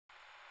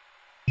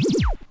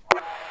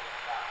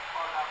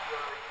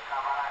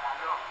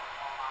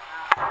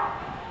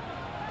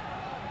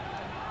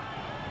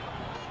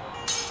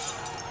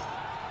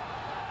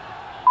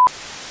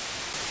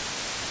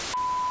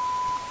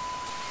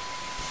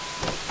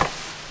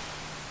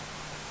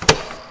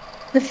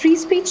The Free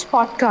Speech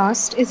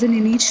Podcast is an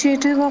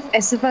initiative of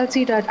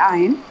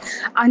SFLC.in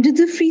under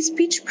the Free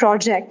Speech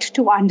Project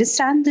to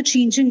understand the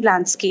changing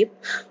landscape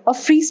of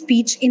free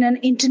speech in an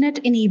internet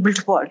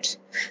enabled world.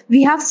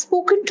 We have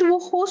spoken to a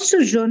host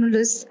of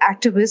journalists,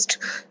 activists,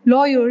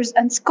 lawyers,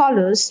 and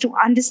scholars to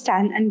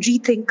understand and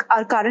rethink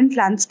our current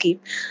landscape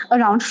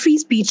around free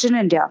speech in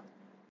India.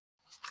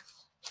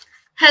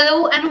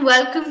 Hello and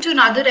welcome to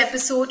another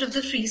episode of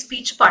the Free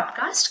Speech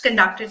Podcast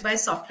conducted by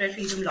Software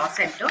Freedom Law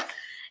Center,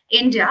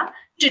 India.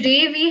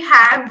 Today we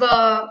have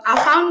our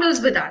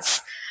founders with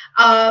us.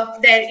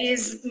 There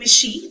is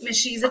Mishi.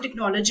 Mishi is a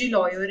technology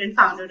lawyer and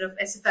founder of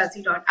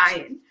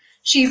SFLC.in.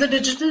 She's a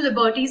digital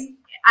liberties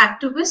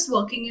activist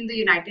working in the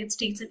United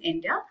States and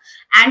India,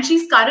 and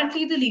she's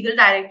currently the legal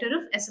director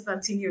of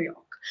SFLC New York.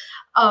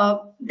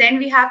 Then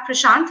we have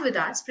Prasanth with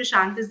us.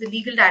 Prasanth is the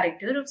legal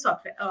director of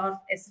software of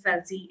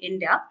SFLC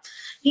India.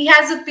 He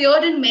has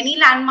appeared in many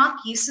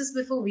landmark cases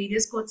before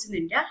various courts in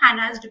India and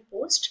has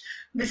deposed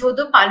before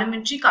the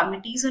parliamentary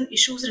committees on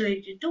issues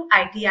related to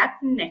IT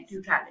Act and net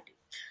neutrality.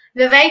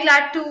 We're very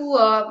glad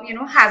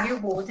to have you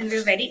both, and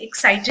we're very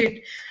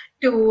excited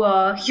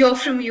to hear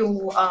from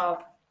you.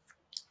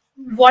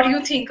 What do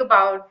you think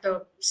about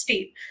the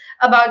state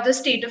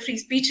of free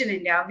speech in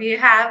India?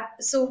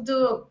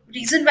 The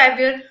reason why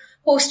we're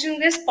hosting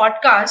this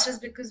podcast is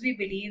because we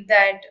believe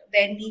that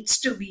there needs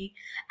to be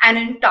an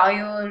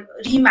entire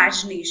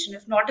reimagination,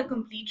 if not a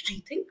complete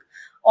rethink,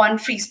 on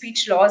free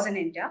speech laws in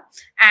India.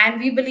 And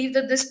we believe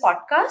that this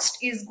podcast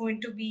is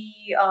going to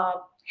be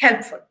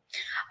helpful.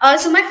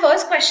 So my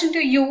first question to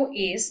you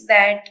is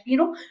that,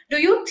 do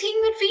you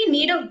think that we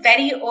need a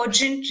very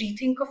urgent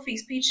rethink of free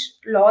speech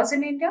laws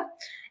in India?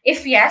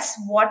 If yes,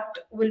 what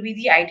will be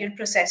the ideal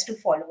process to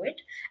follow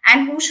it?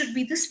 And who should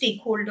be the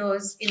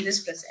stakeholders in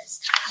this process?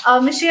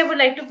 Mishi, I would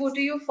like to go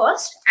to you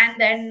first, and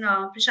then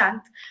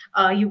Prashant,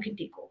 you can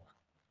take over.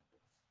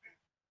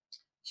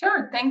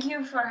 Sure. Thank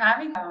you for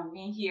having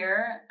me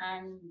here.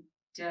 And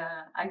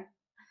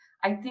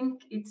I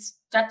think it's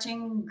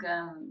touching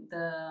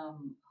the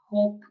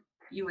hope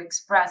you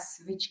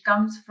express, which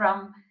comes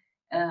from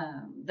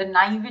the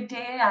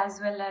naivete as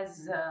well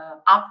as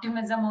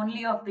optimism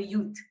only of the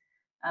youth.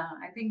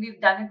 I think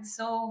we've done it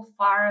so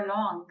far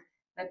along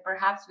that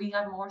perhaps we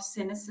have more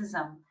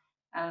cynicism.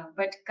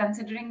 But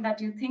considering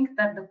that you think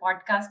that the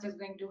podcast is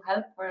going to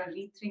help for a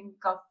rethink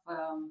of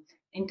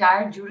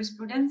entire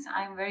jurisprudence,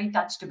 I'm very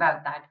touched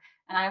about that.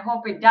 And I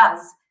hope it does.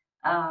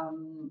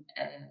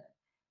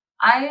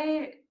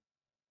 I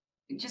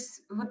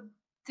just would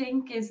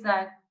think is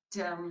that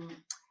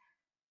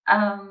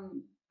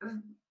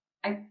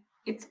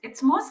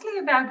it's mostly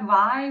about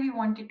why we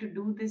wanted to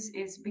do this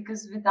is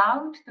because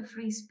without the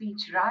free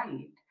speech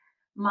right,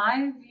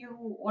 my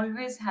view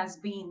always has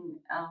been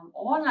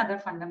all other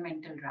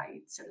fundamental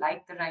rights,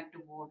 like the right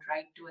to vote,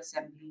 right to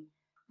assembly,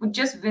 would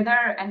just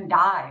wither and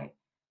die.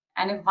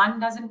 And if one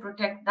doesn't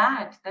protect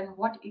that, then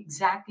what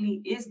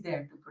exactly is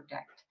there to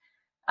protect?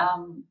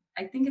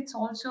 I think it's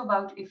also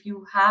about if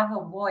you have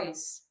a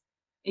voice,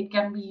 it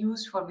can be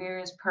used for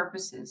various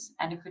purposes.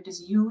 And if it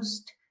is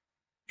used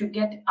to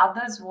get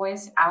others'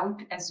 voice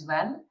out as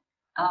well,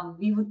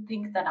 we would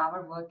think that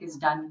our work is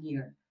done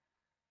here.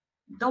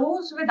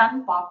 Those with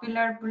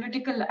unpopular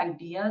political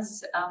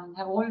ideas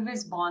have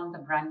always borne the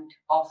brunt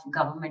of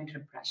government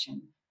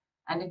repression.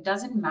 And it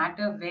doesn't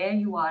matter where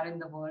you are in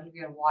the world,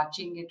 we are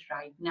watching it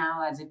right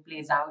now as it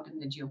plays out in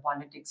the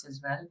geopolitics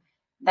as well,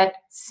 that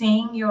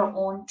saying your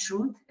own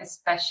truth,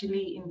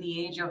 especially in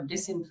the age of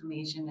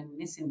disinformation and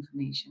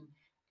misinformation,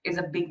 is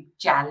a big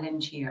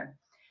challenge here.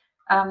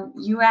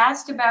 You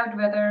asked about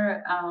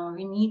whether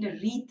we need a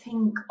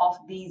rethink of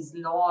these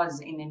laws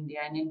in India,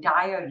 an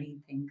entire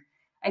rethink.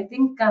 I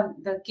think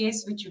the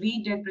case which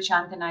we did,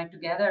 Prashant and I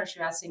together,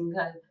 Shreya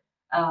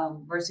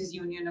Singhal versus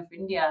Union of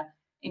India,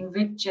 in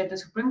which the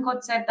Supreme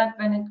Court said that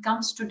when it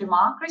comes to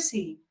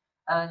democracy,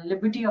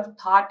 liberty of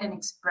thought and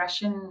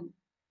expression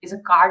is a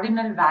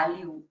cardinal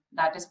value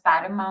that is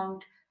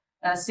paramount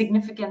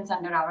significance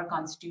under our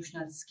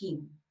constitutional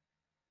scheme.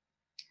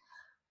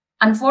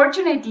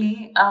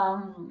 Unfortunately,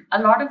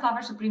 a lot of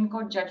our Supreme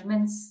Court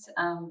judgments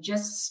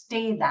just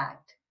stay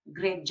that,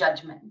 great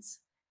judgments,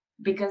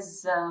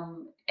 because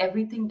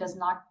everything does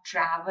not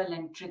travel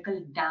and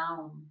trickle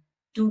down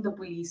to the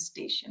police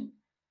station.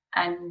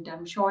 And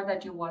I'm sure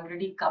that you've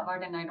already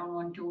covered, and I don't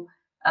want to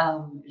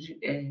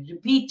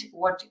repeat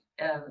what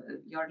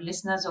your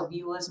listeners or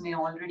viewers may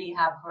already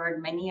have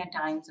heard many a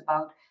times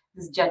about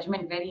this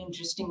judgment, very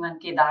interesting one,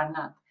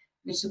 Kedarnath,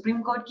 which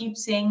Supreme Court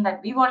keeps saying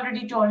that we've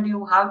already told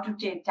you how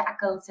to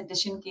tackle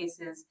sedition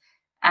cases,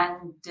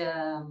 and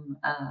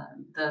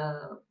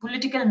the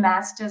political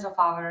masters of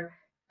our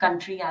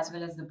country as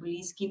well as the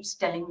police keeps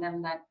telling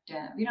them that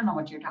we don't know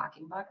what you're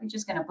talking about. We're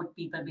just going to put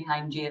people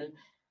behind jail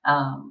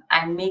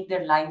and make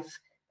their life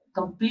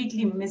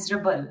completely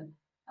miserable,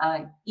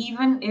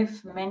 even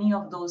if many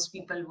of those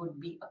people would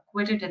be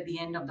acquitted at the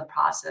end of the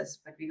process.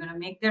 But we're going to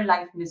make their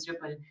life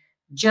miserable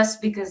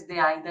just because they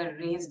either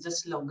raised a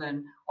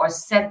slogan or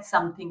said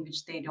something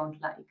which they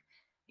don't like.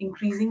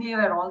 increasingly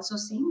we're also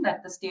seeing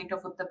that the state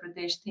of Uttar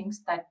Pradesh thinks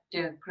that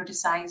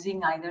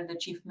criticizing either the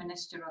chief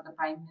minister or the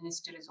prime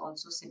minister is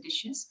also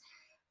seditious.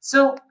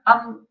 So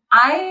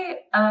I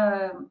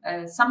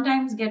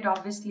sometimes get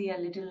obviously a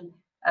little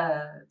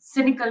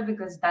cynical,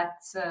 because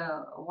that's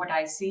what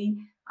I see.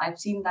 I've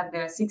seen that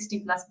there are 60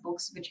 plus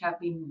books which have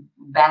been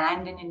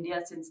banned in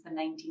India since the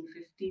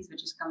 1950s,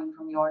 which is coming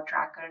from your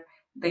tracker,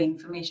 the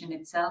information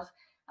itself.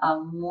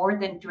 More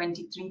than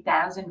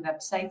 23,000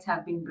 websites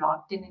have been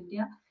blocked in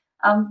India.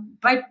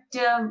 But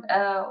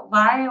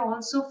what I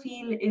also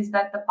feel is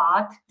that the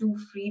path to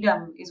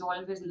freedom is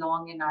always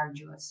long and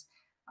arduous.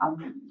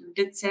 You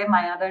did say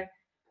my other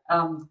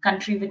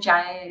country which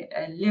I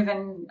live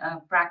and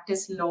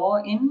practice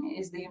law in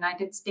is the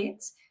United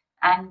States,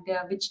 and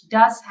which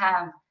does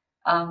have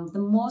the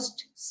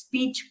most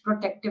speech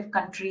protective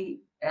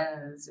country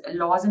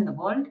laws in the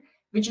world,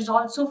 which is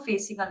also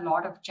facing a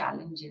lot of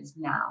challenges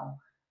now.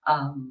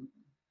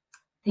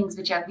 Things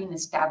which have been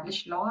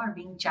established law are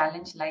being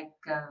challenged, like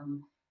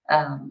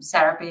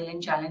Sarah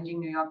Palin challenging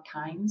New York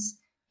Times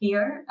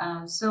here.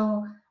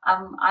 So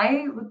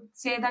I would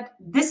say that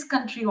this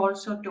country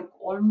also took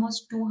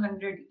almost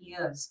 200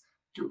 years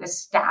to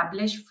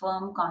establish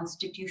firm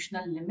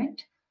constitutional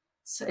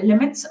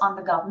limits on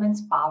the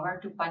government's power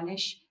to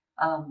punish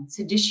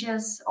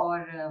seditious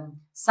or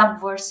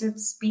subversive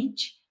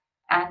speech.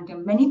 And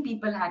many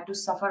people had to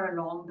suffer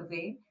along the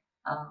way.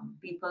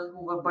 People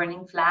who were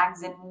burning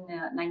flags in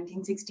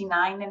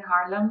 1969 in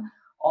Harlem,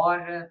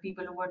 or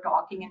people who were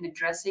talking and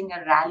addressing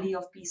a rally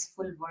of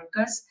peaceful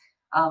workers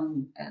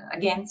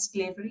against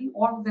slavery,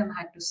 all of them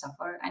had to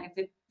suffer. And if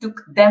it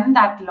took them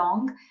that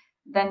long,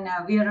 then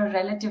we are a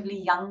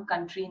relatively young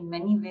country in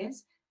many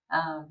ways,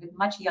 with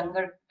much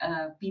younger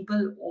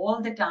people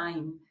all the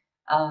time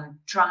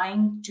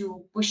trying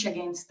to push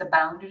against the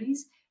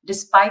boundaries,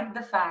 despite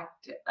the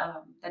fact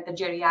that the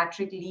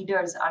geriatric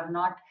leaders are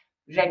not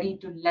ready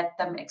to let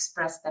them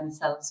express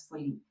themselves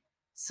fully.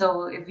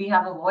 So if we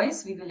have a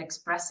voice, we will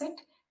express it.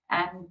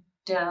 And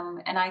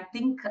I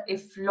think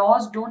if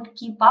laws don't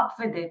keep up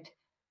with it,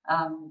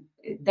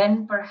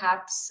 then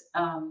perhaps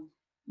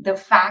the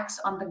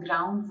facts on the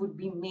ground would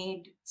be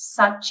made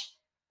such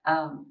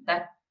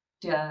that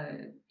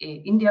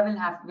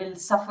India will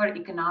suffer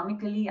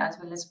economically as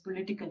well as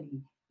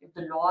politically if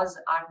the laws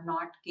are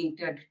not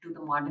catered to the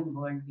modern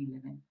world we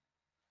live in.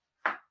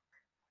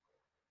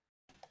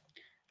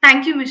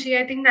 Thank you, Mishi.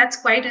 I think that's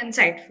quite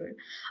insightful.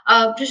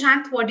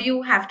 Prasanth, what do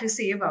you have to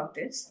say about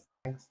this?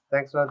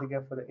 Thanks,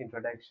 Radhika, for the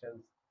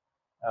introduction.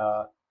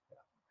 Uh,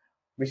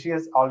 Mishi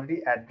has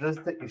already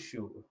addressed the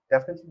issue.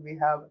 Definitely, we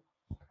have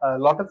a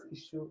lot of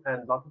issue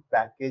and a lot of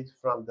baggage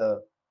from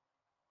the,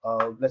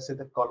 let's say,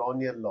 the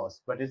colonial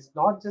laws. But it's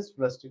not just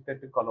restricted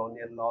to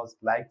colonial laws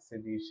like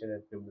sedition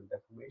and criminal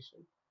defamation.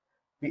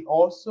 We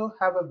also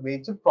have a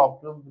major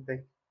problem with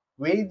the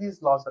way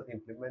these laws are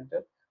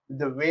implemented, with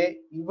the way,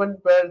 even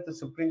where the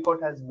Supreme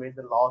Court has made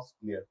the laws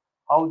clear,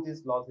 how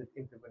these laws are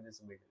implemented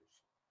is a major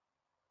issue.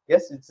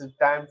 Yes, it's a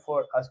time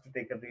for us to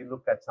take a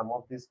relook at some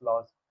of these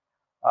laws.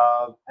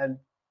 And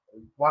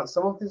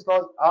some of these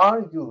laws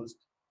are used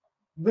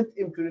with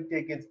impunity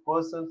against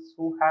persons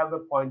who have a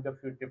point of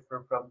view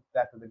different from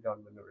that of the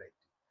government already.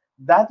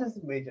 That is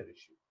the major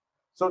issue.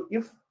 So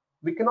if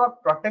we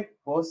cannot protect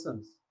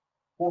persons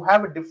who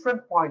have a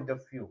different point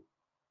of view,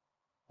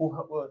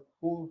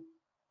 who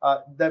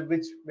that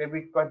which may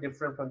be quite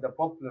different from the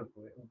popular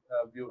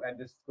view, and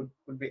this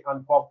could be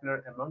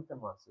unpopular among the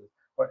masses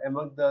or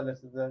among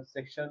the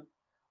section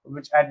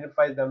which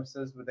identify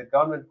themselves with the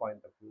government point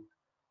of view.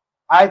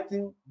 I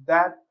think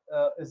that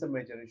is a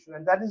major issue,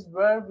 and that is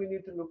where we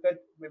need to look at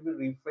maybe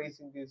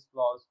rephrasing these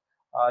laws,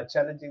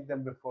 challenging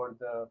them before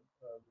the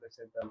let's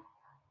say the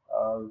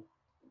uh,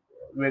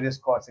 various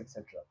courts,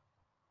 etc.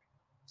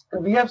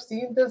 We have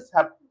seen this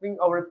happening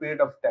over a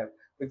period of time.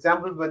 For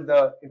example, when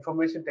the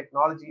Information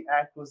Technology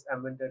Act was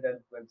amended and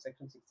when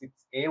Section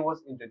 66A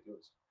was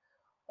introduced,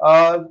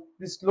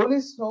 we slowly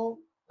saw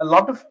a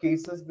lot of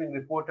cases being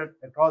reported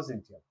across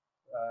India,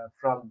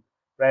 from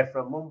right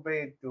from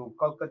Mumbai to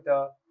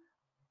Kolkata,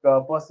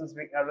 persons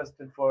being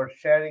arrested for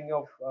sharing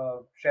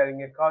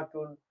a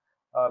cartoon,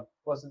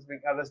 persons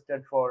being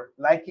arrested for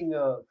liking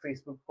a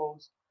Facebook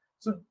post.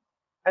 So,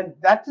 and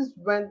that is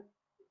when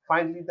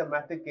finally the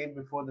matter came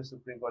before the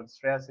Supreme Court,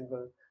 Shreya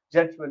Singhal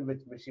judgment, which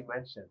Mishi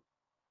mentioned.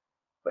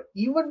 But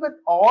even with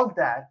all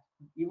that,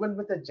 even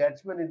with the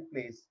judgment in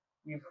place,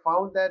 we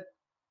found that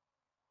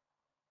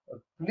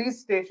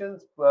police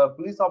stations,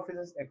 police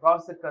officers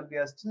across the country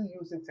are still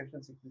using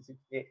Section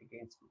 66A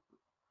against people.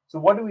 So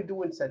what do we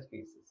do in such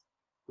cases?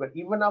 Where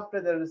even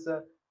after there is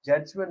a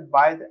judgment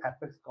by the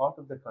apex court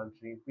of the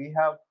country, we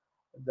have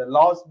there's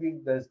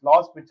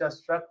laws which are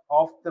struck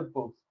off the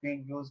books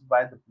being used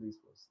by the police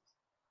forces.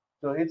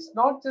 So it's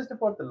not just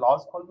about the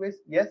laws always.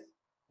 Yes,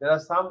 there are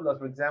some laws,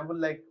 for example,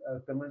 like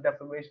criminal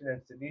defamation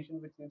and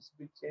sedition, which needs to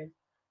be changed.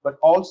 But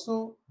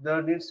also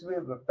there needs to be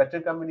a better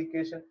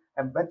communication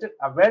and better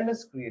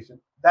awareness creation.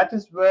 That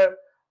is where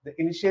the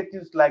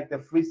initiatives like the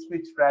free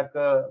speech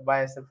tracker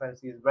by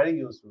SFLC is very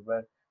useful,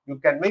 where You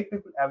can make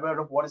people aware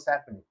of what is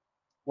happening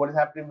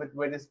with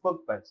various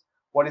book bans,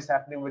 what is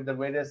happening with the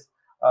various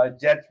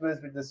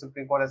judgments which the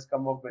Supreme Court has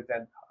come up with,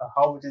 and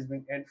how it is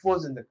being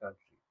enforced in the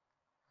country,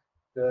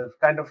 the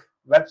kind of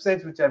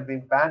websites which have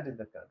been banned in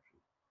the country.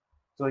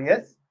 So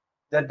yes,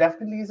 there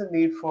definitely is a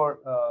need for,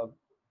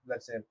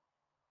 let's say,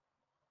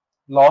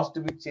 laws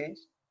to be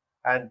changed.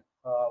 And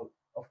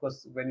of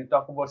course, when you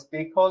talk about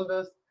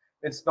stakeholders,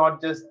 it's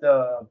not just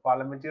the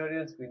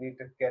parliamentarians. We need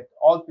to get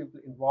all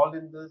people involved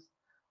in this,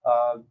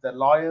 the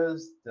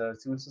lawyers, the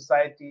civil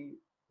society,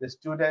 the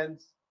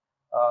students,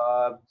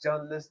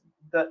 journalists,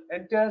 the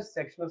entire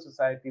section of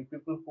society,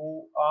 people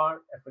who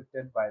are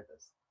affected by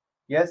this.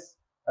 Yes,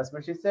 as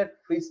Mishi said,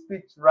 free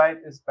speech right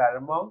is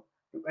paramount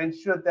to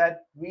ensure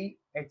that we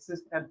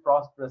exist and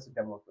prosper as a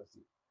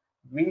democracy.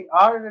 We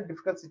are in a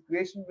difficult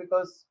situation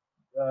because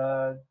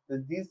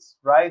these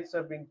rights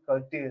are being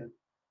curtailed.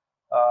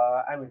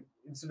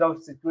 Instead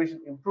of situation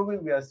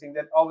improving, we are seeing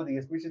that over the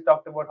years. We should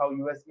talk about how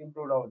US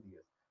improved over the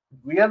years.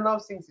 We are now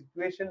seeing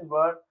situation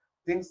where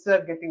things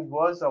are getting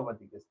worse over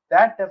the years.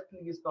 That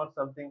definitely is not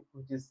something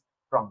which is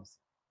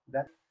promising.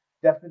 That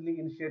definitely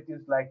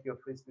initiatives like your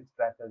free speech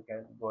tracker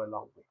can go a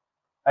long way,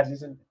 at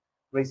least in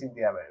raising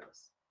the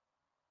awareness.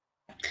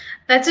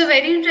 That's a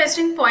very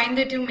interesting point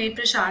that you made,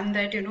 Prashant,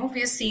 that,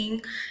 we are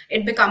seeing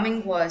it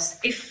becoming worse.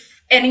 If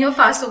any of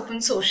us open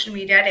social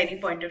media at any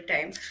point of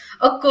time,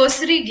 a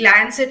cursory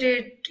glance at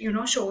it,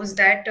 shows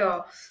that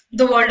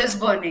the world is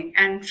burning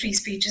and free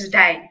speech is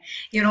dying.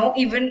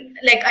 Even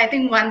like, I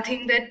think one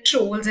thing that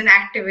trolls and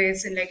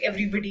activists and like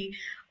everybody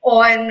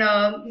on,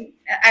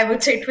 I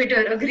would say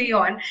Twitter agree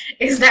on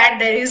is that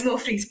there is no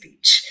free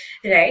speech,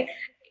 right?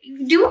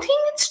 Do you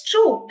think it's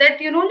true that,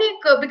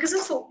 because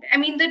of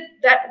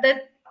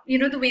that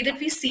the way that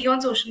we see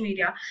on social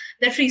media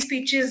that free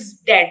speech is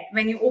dead?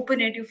 When you open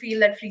it, you feel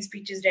that free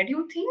speech is dead. Do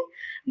you think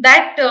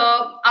that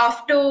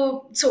after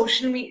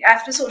social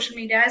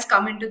media has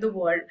come into the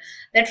world,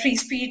 that free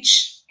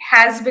speech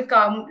has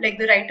become, like,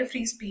 the right to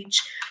free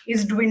speech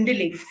is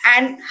dwindling?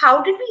 And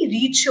how did we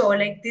reach here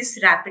like this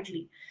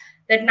rapidly,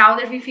 that now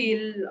that we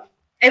feel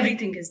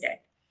everything is dead?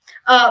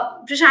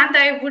 Prashant,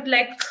 I would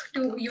like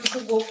you to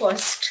go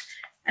first,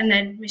 and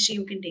then Mishi,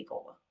 you can take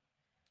over.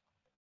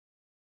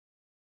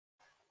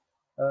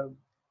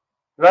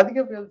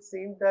 Radhika, we have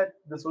seen that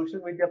the social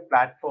media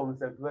platforms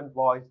have given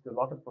voice to a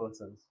lot of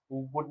persons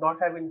who would not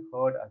have been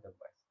heard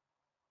otherwise.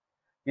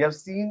 We have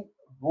seen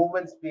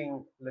movements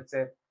being, let's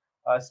say,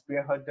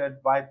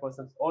 spearheaded by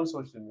persons on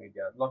social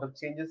media. A lot of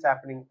changes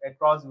happening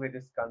across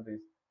various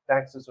countries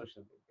thanks to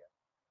social media.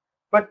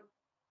 But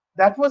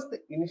that was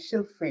the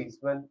initial phase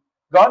when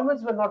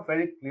governments were not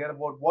very clear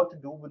about what to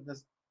do with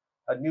this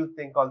new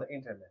thing called the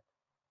internet.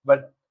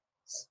 But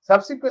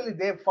subsequently,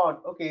 they found,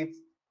 okay, it's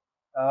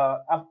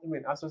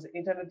as far as the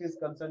internet is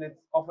concerned, it's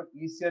often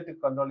easier to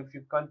control if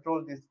you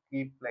control these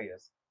key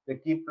players. The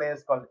key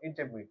players called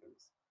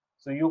intermediaries.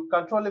 So you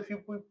control a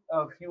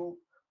few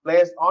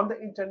players on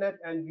the internet,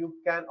 and you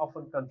can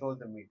often control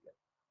the media.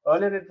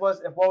 Earlier, it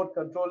was about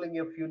controlling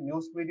a few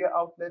news media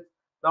outlets.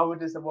 Now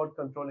it is about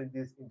controlling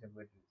these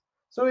intermediaries.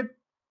 So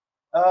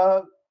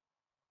uh,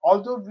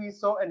 although we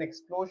saw an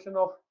explosion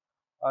of,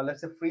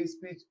 let's say, free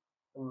speech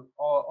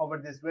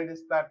over these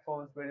various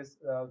platforms, various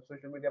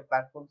social media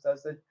platforms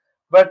as such,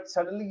 but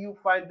suddenly you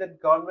find that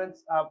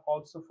governments have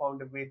also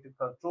found a way to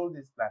control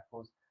these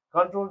platforms,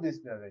 control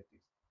these narratives.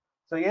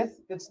 So yes,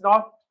 it's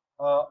not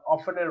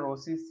often a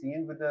rosy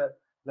scene with the,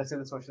 let's say,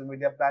 the social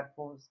media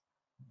platforms.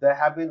 There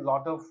have been a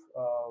lot of,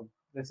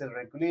 let's say,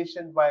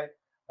 regulation by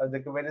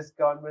the various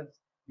governments.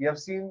 We have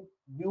seen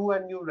new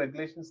and new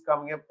regulations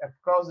coming up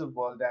across the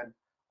world, and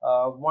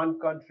one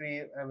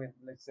country,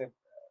 let's say,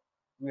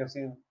 we have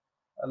seen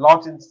a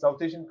lot in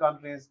South Asian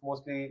countries,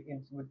 mostly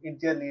with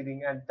India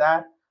leading, and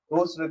that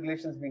those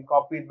regulations being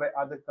copied by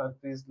other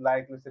countries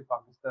like, let's say,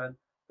 Pakistan,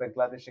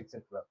 Bangladesh,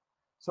 etc.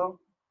 So,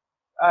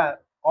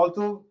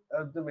 although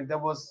there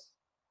was,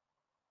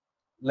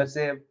 let's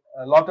say,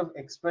 a lot of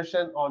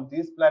expression on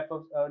these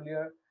platforms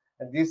earlier,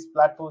 and these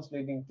platforms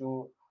leading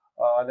to,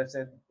 let's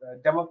say,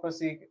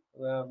 democracy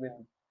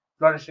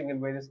flourishing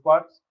in various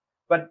parts.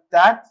 But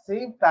that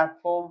same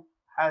platform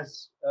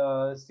has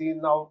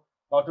seen now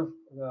a lot of,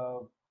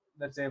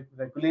 let's say,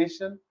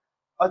 regulation.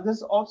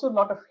 There's also a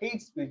lot of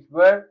hate speech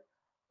where,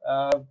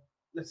 uh,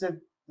 let's say,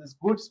 this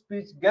good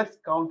speech gets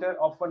countered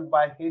often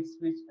by hate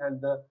speech,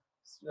 and the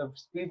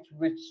speech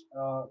which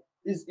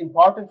is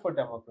important for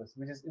democracy,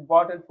 which is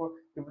important for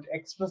people to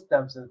express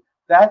themselves,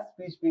 that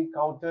speech being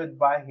countered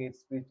by hate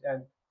speech.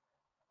 And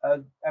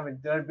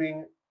there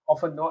being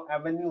often no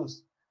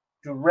avenues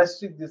to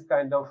restrict this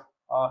kind of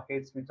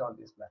hate speech on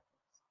these platforms.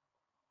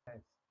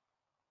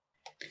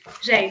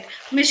 Right.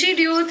 Mishi,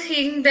 do you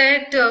think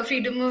that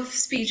freedom of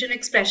speech and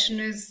expression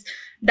is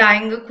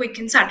dying a quick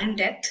and sudden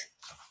death?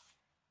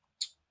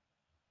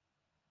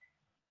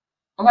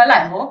 Well,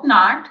 I hope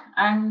not.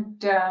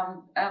 And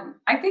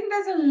I think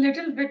there's a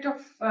little bit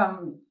of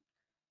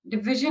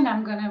division.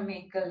 I'm going to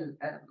make a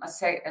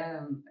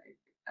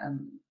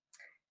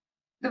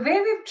The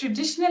way we've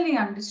traditionally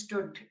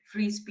understood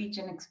free speech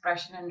and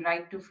expression and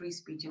right to free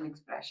speech and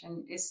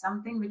expression is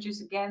something which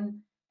is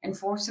again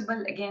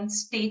enforceable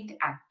against state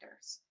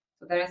actors.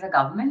 So there is a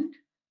government,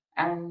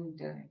 and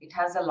it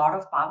has a lot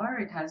of power.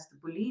 It has the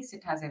police,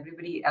 it has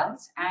everybody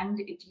else, and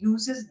it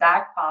uses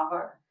that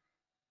power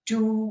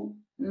to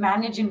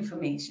manage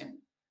information.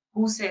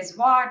 Who says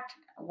what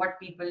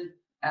people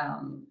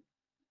um,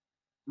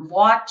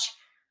 watch,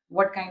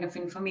 what kind of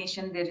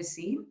information they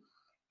receive.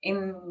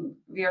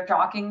 We are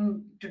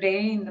talking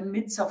today in the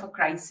midst of a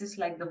crisis,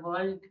 like the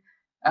world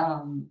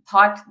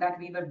thought that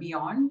we were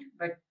beyond,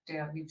 but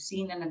we've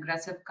seen an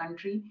aggressive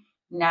country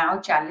now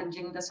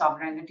challenging the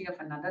sovereignty of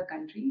another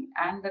country,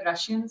 and the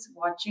Russians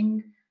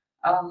watching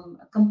a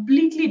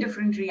completely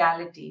different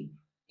reality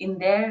in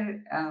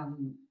their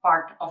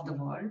part of the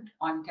world,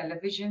 on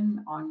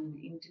television, on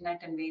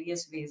internet, and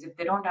various ways. If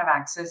they don't have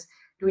access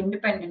to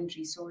independent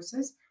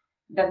resources,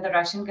 then the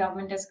Russian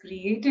government has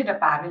created a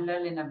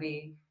parallel in a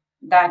way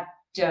that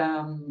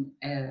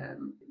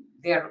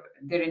their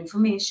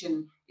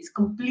information is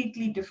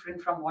completely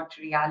different from what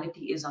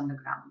reality is on the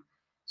ground.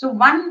 So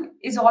one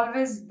is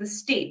always the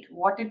state,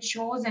 what it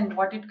shows and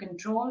what it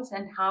controls,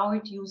 and how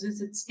it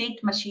uses its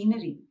state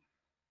machinery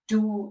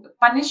to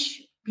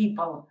punish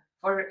people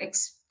for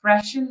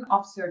expression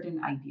of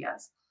certain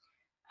ideas.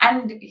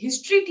 And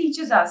history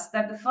teaches us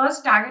that the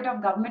first target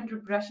of government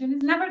repression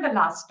is never the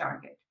last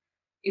target.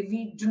 If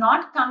we do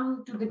not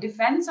come to the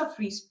defense of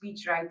free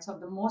speech rights of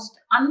the most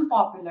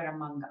unpopular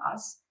among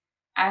us,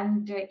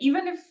 and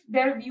even if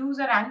their views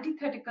are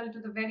antithetical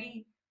to the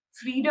very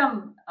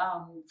freedom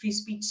free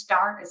speech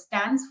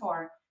stands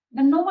for,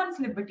 then no one's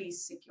liberty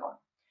is secure.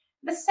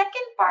 The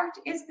second part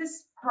is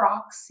this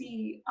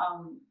proxy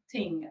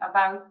thing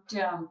about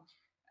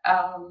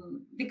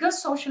because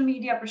social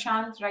media,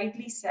 Prasanth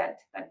rightly said,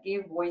 that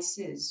gave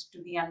voices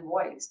to the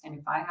unvoiced. And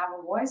if I have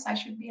a voice, I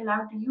should be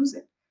allowed to use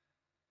it.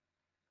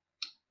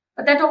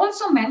 But that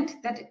also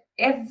meant that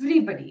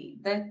everybody,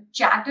 the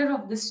chatter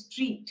of the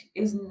street,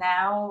 is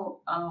now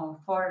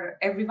for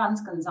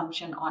everyone's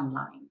consumption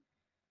online.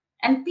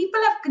 And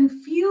people have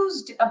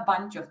confused a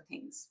bunch of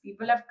things.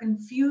 People have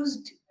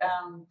confused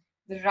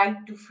the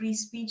right to free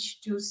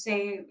speech to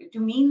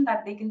mean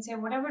that they can say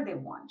whatever they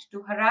want,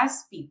 to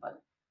harass people,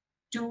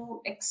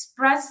 to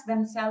express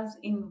themselves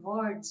in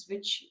words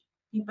which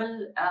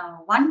people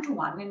one to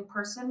one in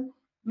person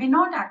may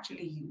not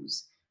actually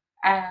use,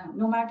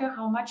 no matter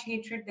how much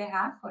hatred they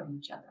have for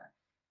each other,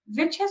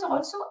 which has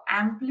also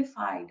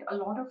amplified a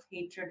lot of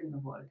hatred in the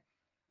world.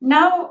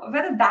 Now,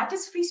 whether that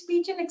is free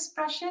speech and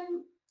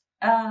expression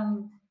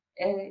um,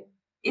 uh,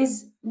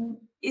 is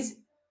is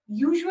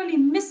usually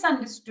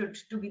misunderstood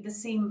to be the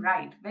same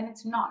right when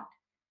it's not.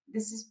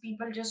 This is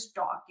people just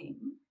talking,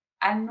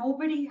 and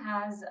nobody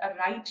has a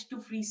right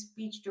to free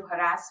speech to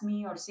harass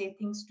me or say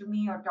things to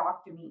me or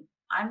talk to me.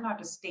 I'm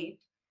not a state,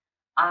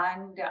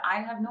 and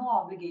I have no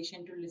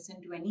obligation to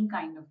listen to any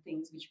kind of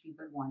things which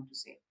people want to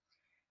say.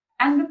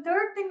 And the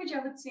third thing which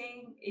I would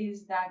say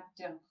is that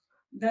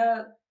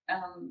the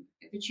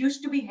which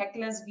used to be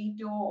heckler's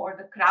veto or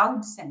the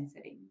crowd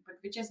censoring, but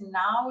which has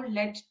now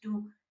led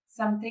to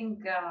something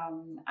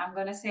I'm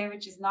going to say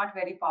which is not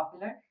very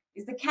popular,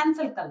 is the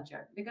cancel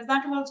culture, because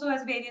that also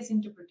has various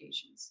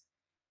interpretations.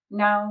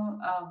 Now,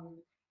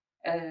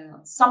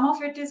 some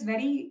of it is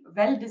very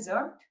well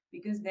deserved,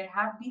 because there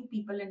have been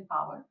people in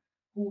power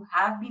who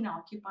have been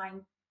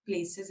occupying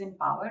places in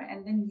power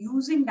and then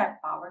using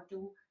that power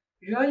to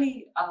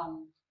really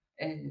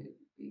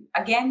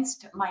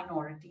against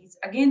minorities,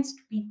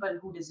 against people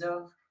who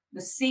deserve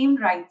the same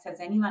rights as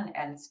anyone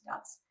else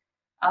does.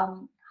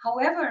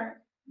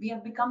 However, we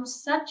have become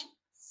such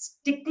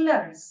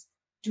sticklers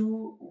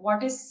to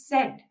what is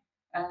said,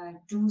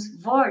 to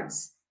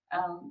words,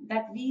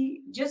 that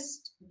we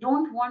just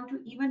don't want to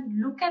even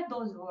look at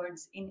those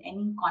words in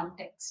any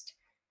context.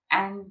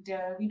 And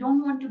we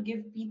don't want to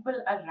give people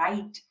a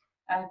right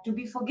to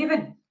be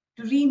forgiven,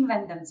 to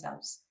reinvent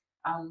themselves.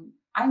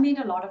 I made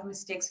a lot of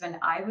mistakes when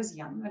I was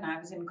young, when I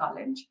was in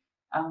college.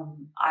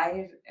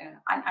 I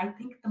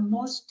think the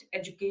most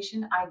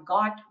education I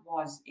got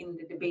was in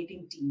the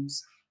debating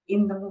teams,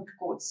 in the moot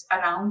courts,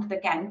 around the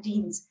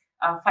canteens,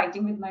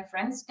 fighting with my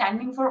friends,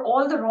 standing for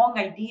all the wrong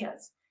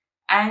ideas.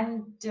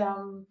 And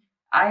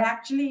I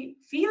actually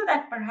feel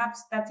that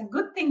perhaps that's a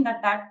good thing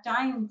that that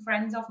time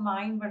friends of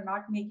mine were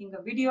not making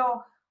a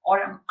video,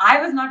 or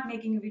I was not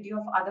making a video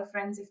of other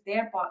friends if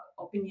their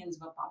opinions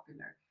were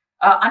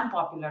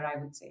unpopular, I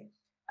would say.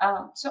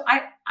 So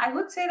I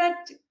would say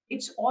that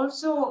it's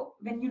also,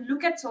 when you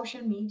look at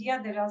social media,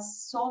 there are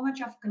so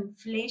much of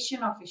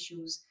conflation of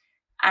issues,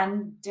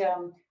 and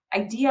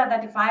idea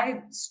that if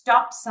I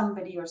stop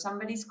somebody or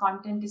somebody's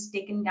content is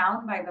taken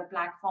down by the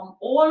platform,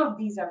 all of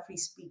these are free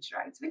speech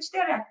rights, which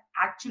they're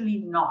actually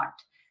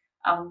not.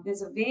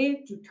 There's a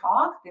way to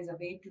talk, there's a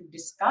way to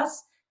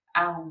discuss,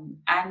 and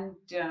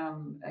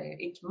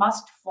it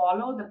must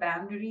follow the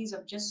boundaries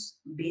of just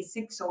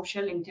basic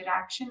social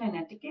interaction and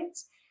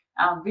etiquettes,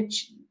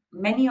 which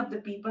many of the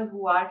people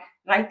who are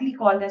rightly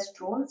called as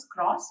trolls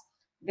cross.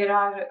 There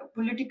are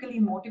politically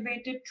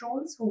motivated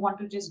trolls who want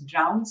to just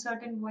drown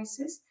certain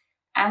voices,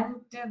 and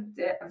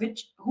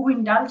who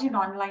indulge in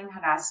online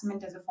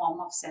harassment as a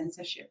form of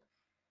censorship.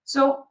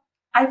 So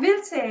I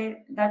will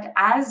say that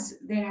as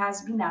there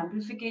has been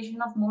amplification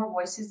of more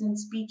voices in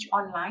speech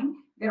online,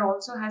 there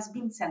also has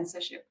been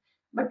censorship.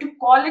 But to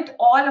call it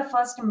all a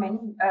First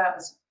Amendment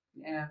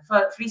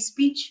for free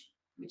speech,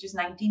 which is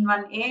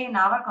 191A in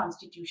our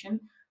constitution,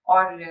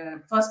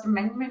 or First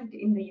Amendment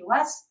in the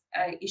US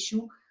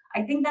issue,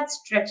 I think that's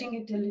stretching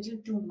it a little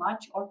too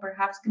much, or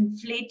perhaps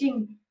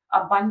conflating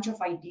a bunch of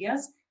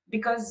ideas,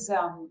 because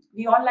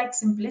we all like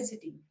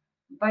simplicity.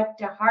 But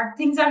hard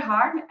things are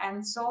hard,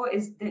 and so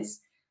is this.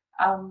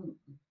 Um,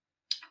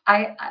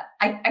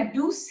 I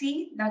do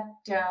see that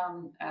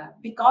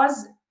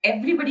because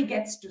everybody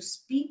gets to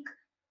speak,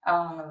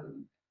 uh,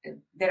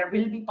 there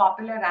will be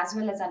popular as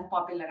well as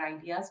unpopular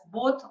ideas,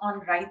 both on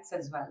rights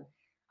as well.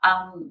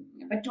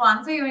 But to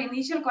answer your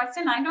initial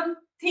question, I don't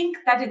think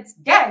that it's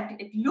dead.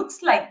 It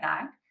looks like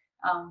that.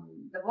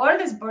 The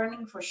world is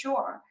burning for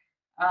sure,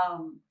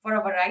 for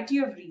a variety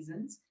of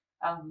reasons.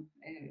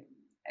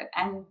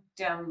 And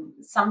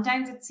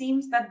sometimes it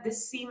seems that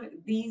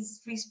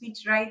these free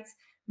speech rights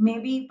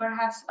maybe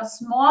perhaps a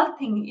small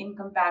thing in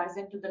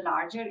comparison to the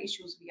larger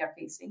issues we are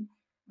facing.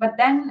 But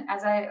then,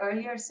 as I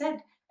earlier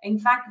said, in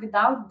fact,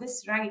 without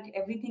this right,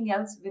 everything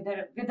else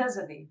withers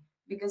away,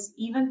 because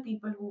even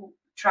people who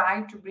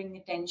try to bring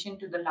attention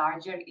to the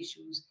larger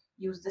issues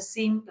use the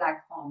same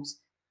platforms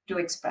to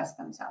express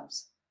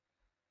themselves.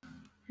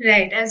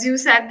 Right, as you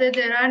said that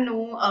there are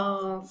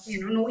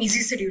no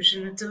easy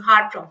solution. It's a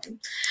hard problem.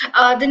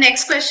 The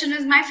next question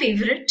is my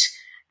favorite,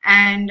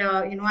 and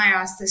I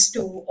ask this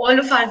to all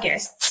of our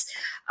guests.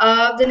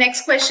 The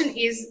next question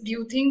is: do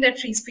you think that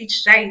free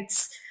speech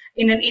rights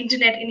in an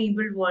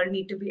internet-enabled world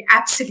need to be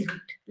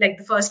absolute, like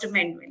the First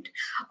Amendment,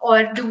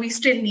 or do we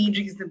still need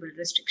reasonable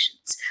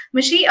restrictions?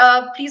 Mishi,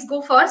 please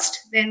go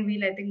first. Then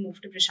we'll, I think, move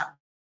to Prashant.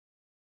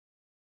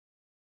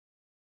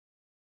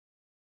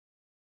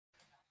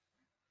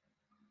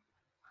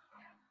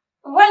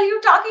 Well, you're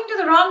talking to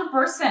the wrong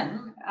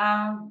person.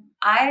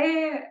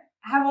 I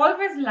have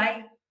always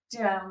liked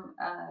to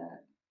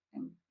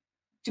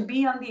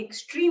be on the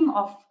extreme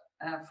of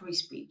free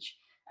speech.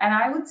 And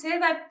I would say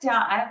that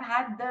I've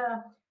had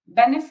the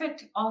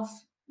benefit of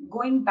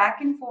going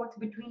back and forth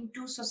between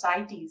two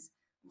societies.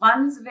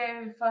 One's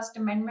where First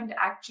Amendment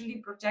actually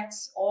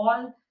protects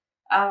all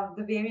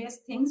the various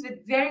things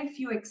with very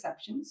few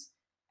exceptions.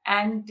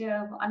 And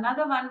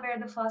another one where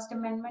the First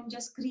Amendment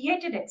just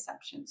created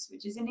exceptions,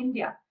 which is in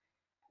India.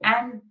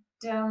 And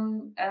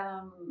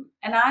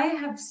and I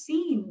have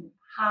seen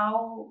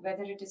how,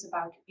 whether it is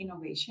about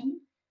innovation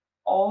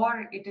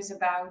or it is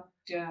about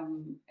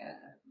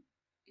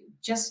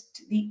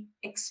just the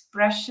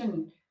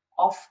expression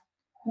of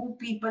who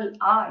people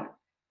are,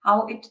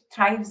 how it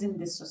thrives in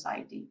this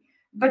society.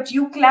 But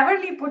you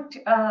cleverly put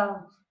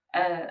a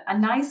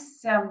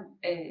nice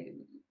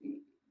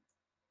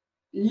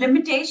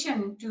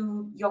limitation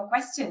to your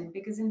question,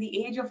 because in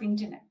the age of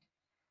internet,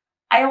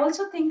 I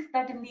also think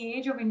that in the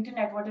age of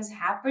internet, what has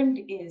happened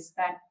is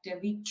that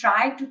we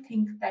try to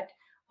think that,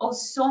 oh,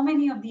 so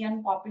many of the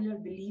unpopular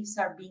beliefs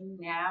are being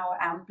now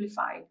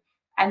amplified.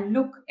 And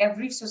look,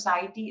 every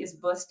society is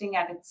bursting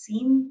at its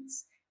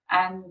seams,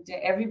 and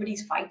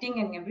everybody's fighting,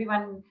 and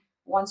everyone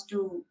wants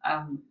to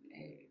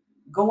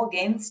go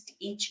against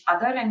each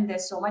other. And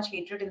there's so much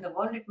hatred in the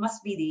world, it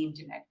must be the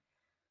internet.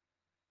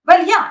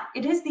 Well, yeah,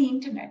 it is the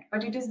internet,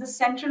 but it is the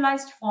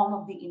centralized form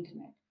of the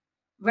internet,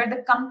 where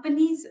the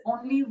companies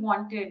only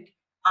wanted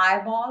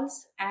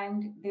eyeballs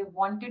and they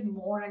wanted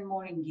more and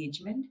more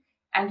engagement.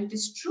 And it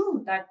is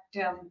true that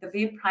the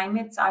way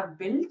primates are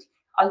built,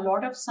 a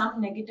lot of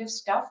some negative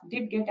stuff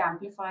did get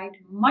amplified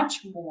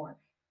much more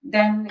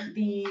than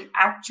the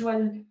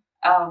actual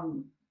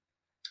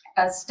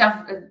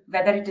stuff,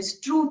 whether it is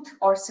truth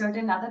or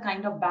certain other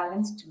kind of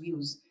balanced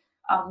views.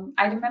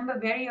 I remember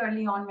very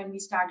early on when we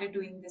started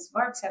doing this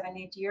work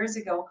 7-8 years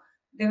ago,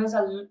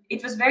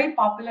 it was very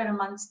popular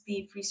amongst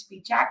the free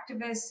speech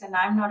activists, and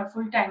I'm not a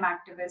full-time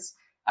activist.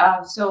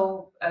 But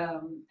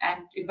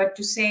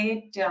to say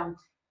it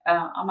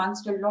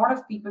amongst a lot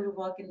of people who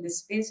work in this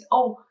space,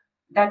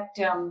 that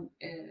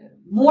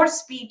more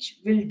speech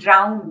will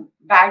drown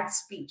bad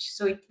speech.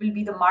 So it will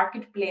be the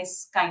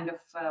marketplace kind of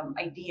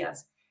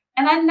ideas.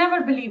 And I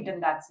never believed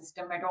in that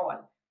system at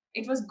all.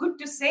 It was good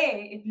to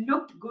say, it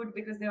looked good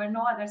because there were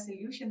no other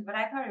solutions, but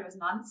I thought it was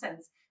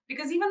nonsense,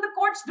 because even the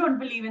courts don't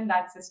believe in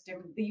that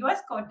system. The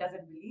US court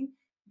doesn't believe,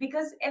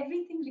 because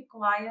everything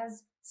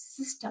requires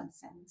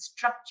systems and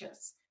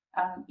structures.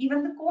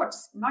 Even the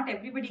courts, not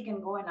everybody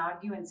can go and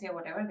argue and say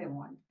whatever they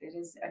want. There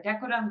is a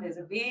decorum, there's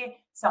a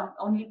way. Some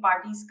only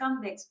parties come,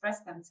 they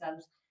express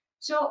themselves.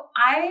 So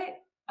I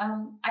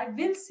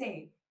will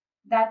say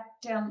that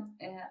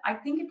I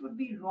think it would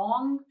be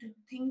wrong to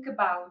think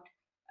about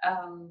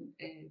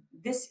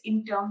this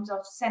in terms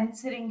of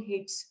censoring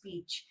hate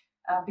speech,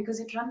 because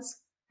it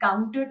runs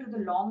counter to the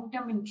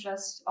long-term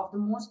interests of the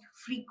most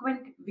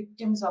frequent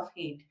victims of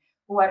hate,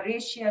 who are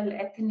racial,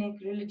 ethnic,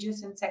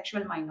 religious, and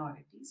sexual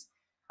minorities.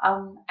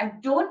 I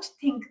don't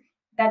think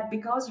that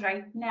because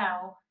right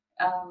now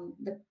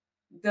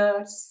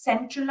the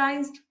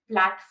centralized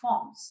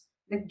platforms,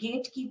 the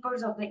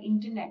gatekeepers of the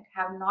internet,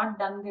 have not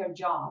done their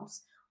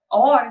jobs,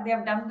 or they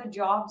have done the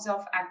jobs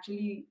of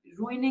actually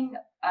ruining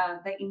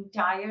the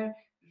entire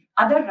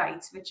other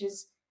rights, which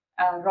is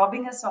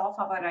robbing us of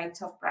our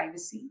rights of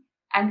privacy,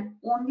 and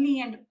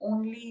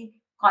only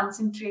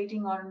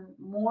concentrating on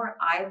more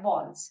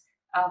eyeballs.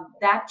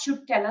 That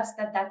should tell us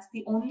that that's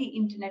the only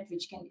internet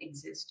which can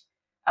exist.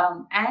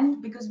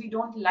 And because we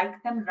don't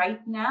like them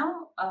right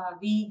now,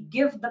 we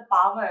give the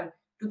power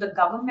to the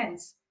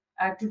governments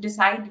to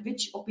decide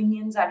which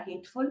opinions are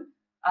hateful.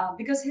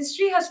 Because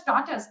history has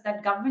taught us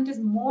that government is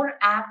more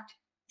apt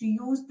to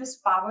use this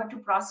power to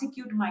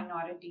prosecute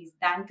minorities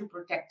than to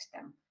protect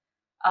them.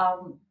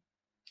 Um,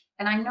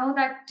 and I know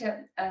that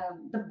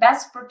the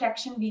best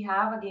protection we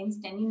have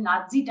against any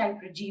Nazi type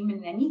regime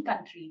in any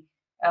country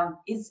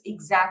is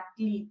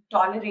exactly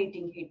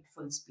tolerating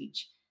hateful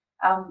speech.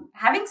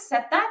 Having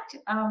said that,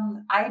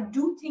 I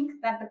do think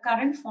that the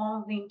current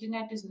form of the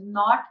internet is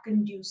not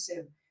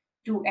conducive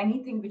to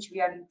anything which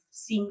we are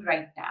seeing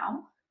right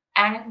now.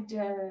 And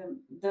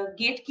the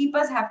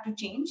gatekeepers have to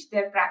change,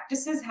 their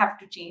practices have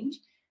to change.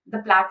 The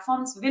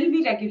platforms will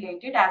be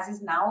regulated, as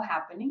is now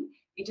happening.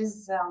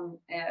 It's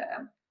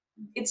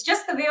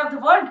just the way of the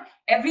world.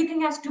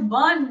 Everything has to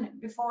burn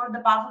before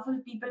the powerful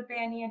people pay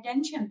any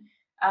attention.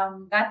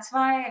 That's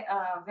why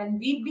when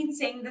we've been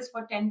saying this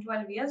for 10,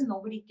 12 years,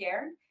 nobody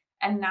cared.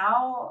 And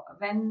now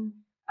when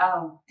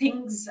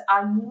things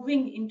are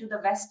moving into the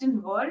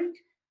Western world,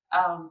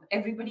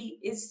 everybody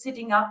is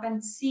sitting up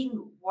and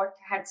seeing what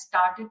had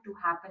started to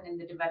happen in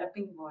the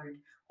developing world,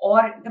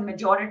 or the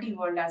majority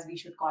world, as we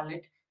should call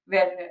it,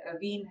 where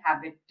we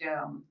inhabit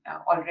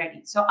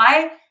already. So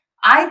I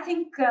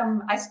think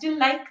I still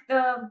like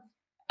the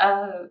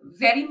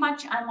very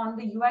much. I'm on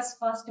the U.S.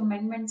 First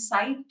Amendment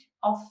side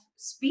of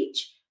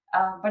speech,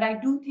 but I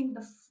do think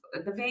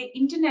the way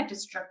internet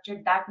is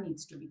structured, that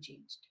needs to be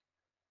changed.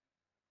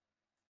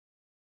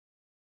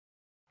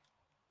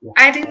 Yeah.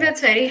 I think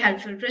that's very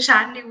helpful.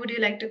 Prashant, would you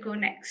like to go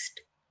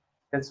next?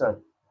 Yes, sir.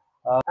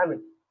 I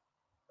mean,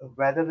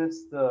 whether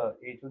it's the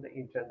age of the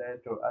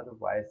internet or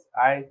otherwise,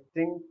 I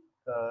think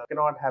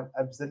cannot have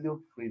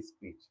absolute free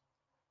speech.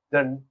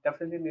 There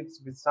definitely needs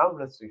to be some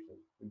restrictions.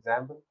 For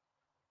example,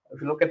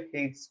 if you look at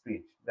hate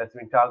speech that's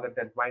been targeted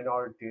at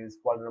minorities,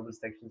 vulnerable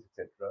sections,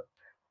 etc.,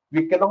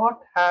 we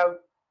cannot have,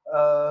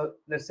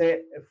 let's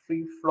say, a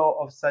free flow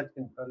of such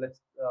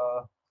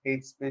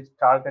hate speech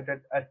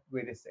targeted at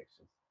various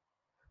sections.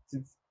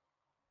 Since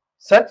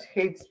such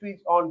hate speech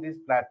on these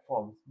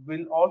platforms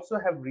will also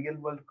have real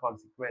world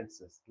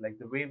consequences, like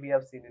the way we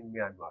have seen in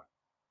Myanmar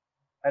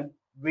and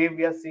way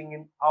we are seeing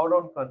in our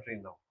own country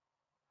now.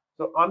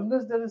 So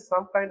unless there is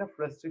some kind of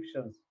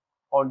restrictions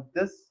on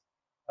this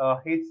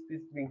hate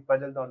speech being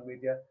peddled on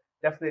media,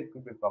 definitely it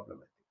could be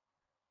problematic.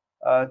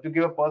 To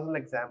give a personal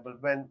example,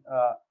 when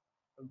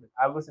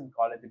I was in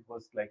college, it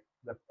was like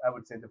I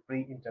would say the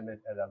pre-internet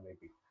era,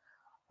 maybe.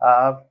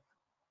 Uh,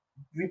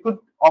 we could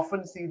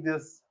often see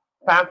this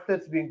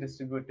pamphlets being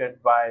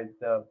distributed by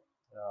the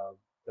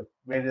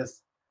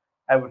various,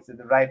 I would say,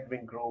 the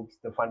right-wing groups,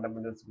 the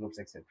fundamentalist groups,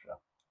 etc.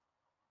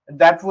 And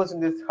that was in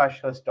this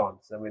hush-hush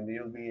tones. I mean,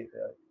 you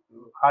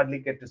hardly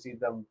get to see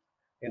them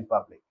in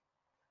public.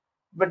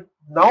 But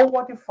now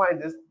what you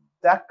find is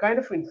that kind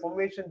of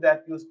information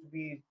that used to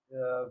be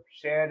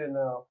shared in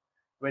a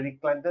very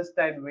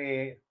clandestine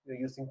way,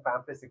 using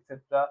pamphlets,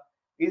 etc.,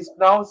 is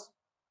now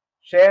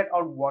shared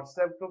on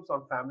WhatsApp groups,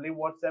 on family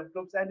WhatsApp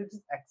groups, and it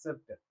is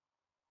accepted.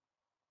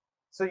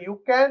 So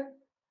you can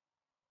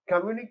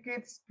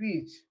communicate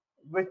speech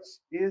which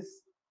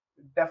is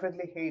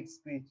definitely hate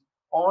speech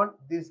on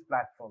these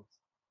platforms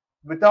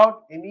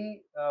without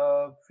any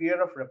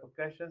fear of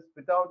repercussions,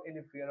 without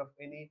any fear of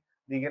any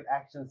legal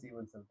actions,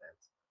 even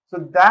sometimes. So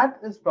that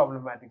is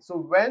problematic. So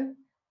when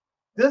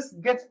this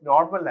gets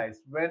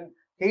normalized, when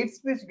hate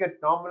speech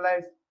gets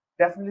normalized,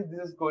 definitely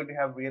this is going to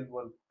have real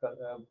world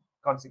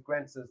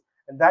consequences.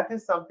 And that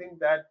is something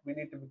that we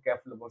need to be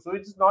careful about. So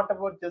it's not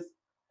about just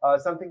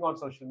something on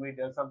social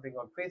media, something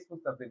on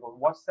Facebook, something on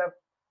WhatsApp.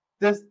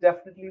 This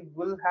definitely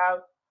will have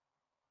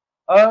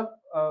a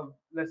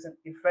let's say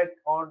effect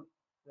on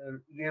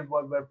the real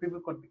world where people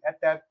could be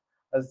attacked,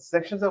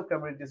 sections of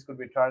communities could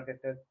be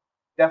targeted.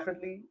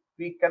 Definitely,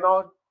 we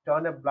cannot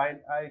turn a blind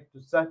eye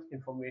to such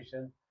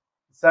information,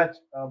 such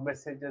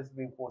messages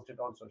being posted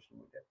on social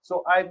media.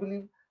 So I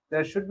believe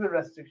there should be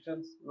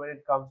restrictions when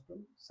it comes to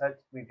such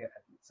media,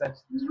 such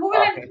Who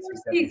will hate speech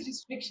enforce these abuse.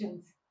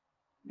 restrictions?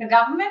 The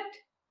government?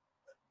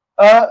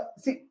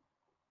 See,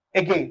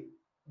 again,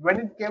 when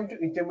it came to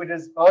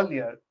intermediaries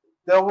earlier,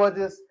 there were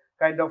this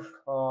kind of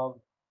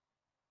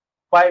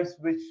pipes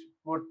which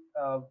would,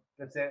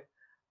 let's say,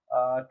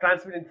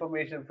 transmit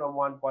information from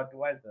one part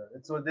to another.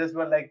 So these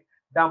were like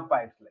dump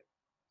pipes. Like,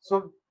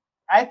 so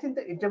I think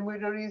the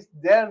intermediaries,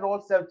 their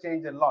roles have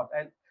changed a lot.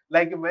 And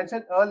like you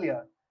mentioned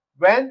earlier,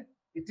 when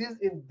it is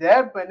in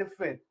their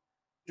benefit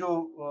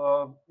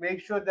to make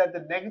sure that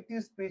the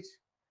negative speech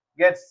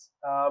gets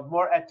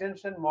more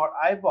attention, more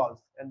eyeballs.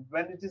 And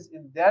when it is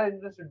in their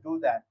interest to do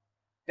that,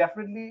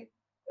 definitely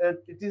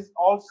it is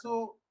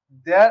also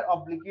their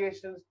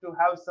obligations to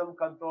have some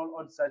control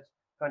on such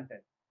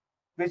content,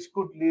 which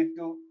could lead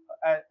to,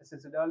 as I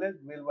said earlier,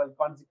 real world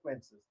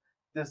consequences.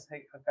 This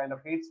kind of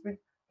hate speech,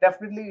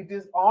 definitely it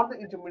is on the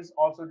intermediates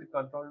also to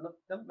control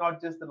them,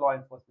 not just the law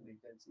enforcement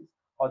agencies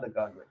or the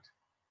government.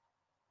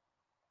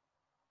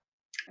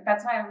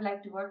 That's why I would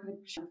like to work with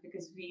Prasanth,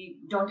 because we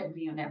don't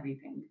agree on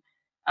everything.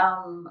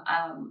 Um,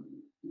 um,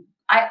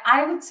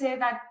 I would say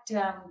that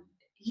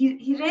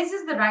he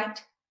raises the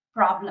right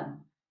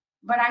problem,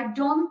 but I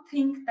don't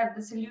think that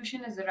the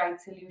solution is the right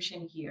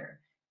solution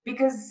here,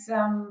 because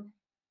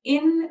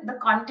in the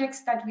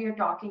context that we are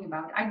talking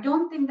about, I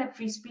don't think that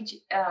free speech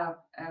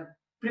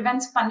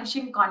prevents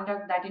punishing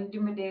conduct that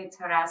intimidates,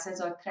 harasses,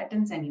 or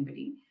threatens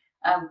anybody.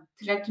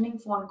 Threatening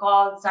phone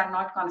calls are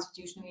not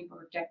constitutionally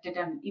protected,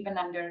 and even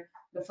under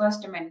the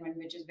First Amendment,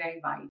 which is very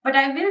wide. But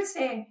I will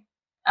say,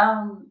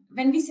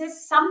 when we say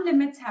some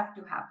limits have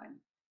to happen,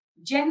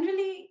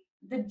 generally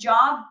the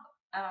job,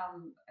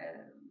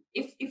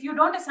 if you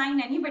don't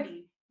assign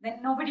anybody, then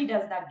nobody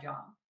does that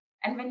job.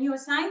 And when you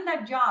assign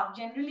that job,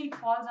 generally it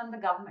falls on the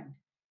government.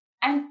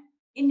 And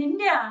in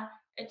India,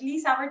 at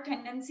least our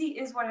tendency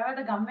is whatever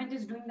the government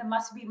is doing, they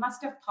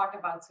must have thought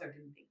about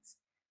certain things.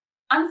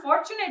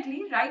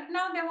 Unfortunately, right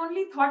now they've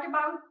only thought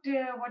about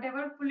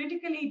whatever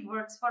politically it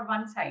works for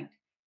one side,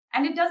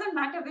 and it doesn't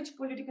matter which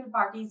political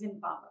party is in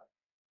power.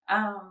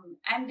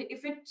 And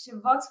if it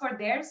works for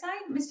their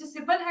side, Mr.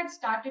 Sibal had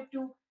started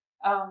to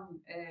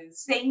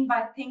saying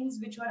by things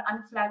which were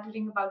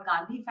unflattering about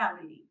Gandhi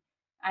family,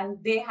 and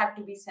they had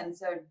to be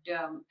censored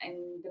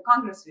in the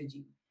Congress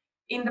regime.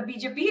 In the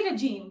BJP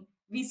regime,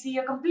 we see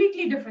a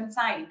completely different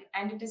side,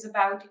 and it is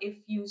about if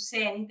you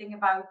say anything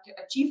about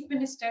a chief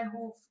minister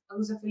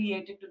who's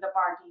affiliated to the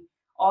party,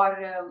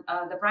 or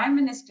the prime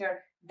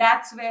minister,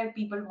 that's where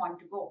people want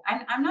to go.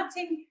 And I'm not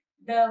saying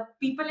the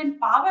people in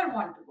power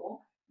want to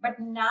go, but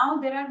now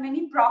there are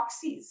many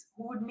proxies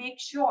who would make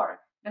sure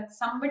that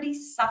somebody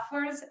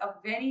suffers a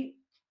very,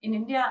 in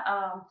India,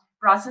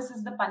 process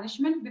is the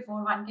punishment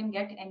before one can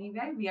get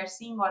anywhere. We are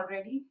seeing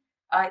already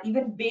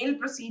even bail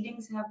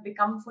proceedings have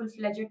become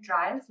full-fledged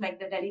trials, like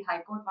the Delhi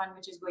High Court one,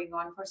 which is going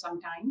on for some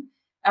time,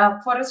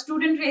 for a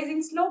student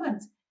raising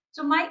slogans.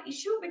 So my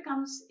issue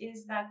becomes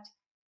is that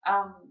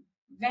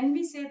when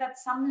we say that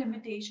some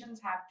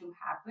limitations have to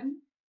happen,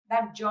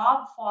 that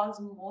job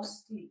falls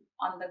mostly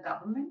on the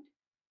government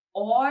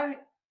or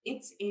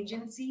its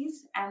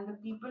agencies and the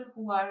people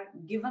who are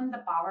given the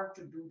power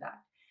to do that.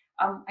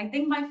 I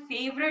think my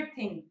favorite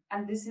thing,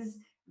 and this is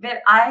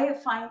where I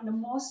find the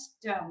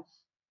most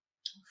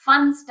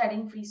fun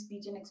studying free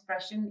speech and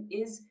expression,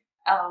 is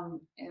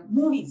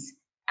movies,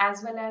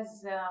 as well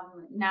as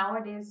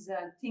nowadays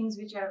things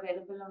which are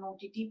available on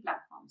OTT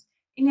platforms.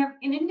 In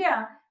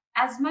India,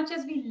 as much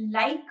as we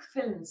like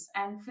films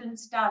and film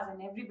stars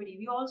and everybody,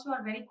 we also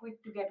are very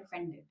quick to get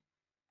offended.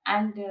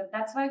 And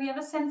that's why we have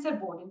a censor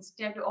board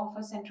instead of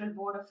a central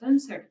board of film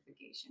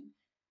certification.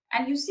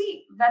 And you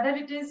see, whether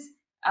it is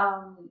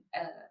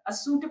a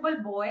suitable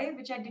boy,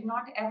 which I did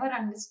not ever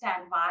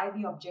understand why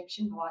the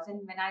objection was. And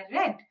when I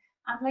read,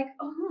 I'm like,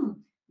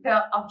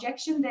 the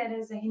objection there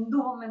is a Hindu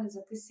woman is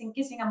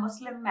kissing a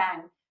Muslim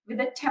man with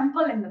a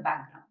temple in the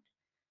background.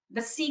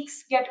 The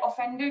Sikhs get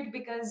offended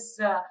because,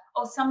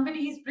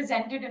 somebody is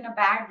presented in a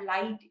bad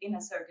light in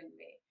a certain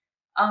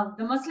way.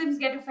 The Muslims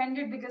get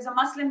offended because a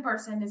Muslim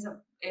person is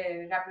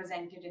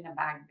represented in a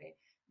bad way.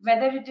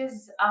 Whether it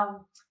is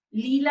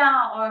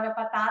Leela or a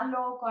Patal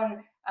Lok,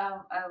 or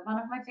one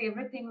of my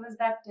favorite things was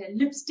that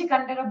lipstick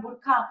under a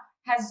burqa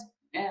has,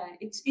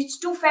 it's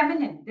too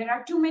feminine. There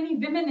are too many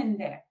women in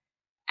there.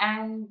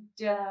 And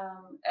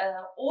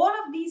all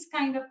of these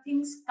kind of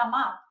things come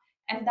up.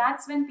 And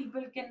that's when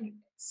people can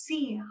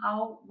see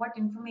how what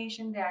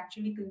information they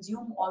actually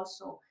consume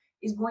also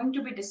is going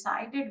to be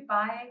decided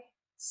by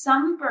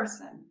some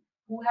person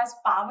who has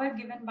power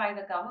given by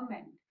the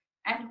government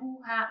and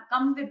who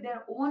come with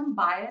their own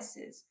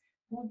biases,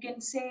 who can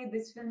say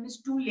this film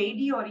is too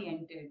lady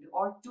oriented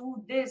or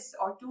too this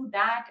or too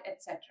that,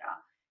 etc.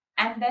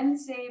 And then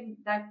say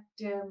that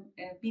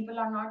people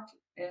are not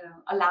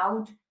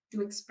allowed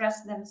to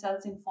express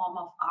themselves in form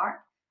of art,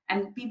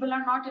 and people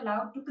are not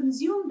allowed to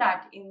consume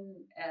that in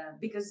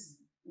because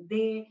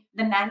the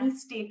nanny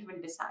state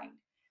will decide.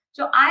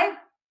 So I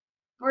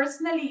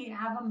personally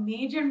have a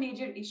major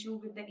issue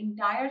with the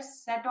entire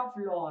set of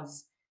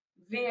laws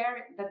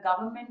where the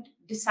government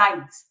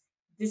decides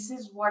this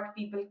is what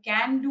people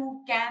can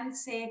do, can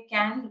say,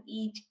 can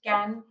eat,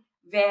 can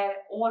wear,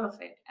 all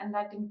of it, and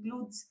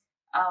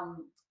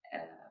um, uh,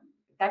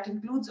 that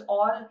includes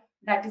all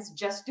that is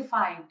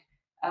justified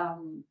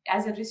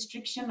as a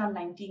restriction on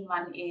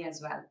 19(1)(a)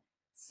 as well.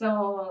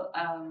 So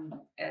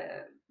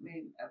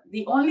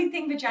the only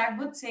thing which I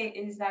would say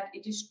is that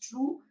it is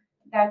true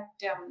that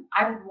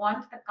I would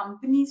want the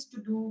companies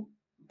to do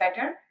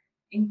better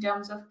in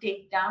terms of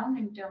takedown,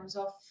 in terms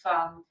of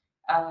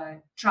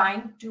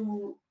trying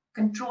to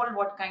control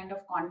what kind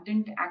of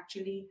content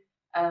actually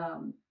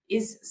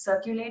is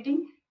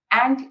circulating,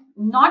 and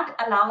not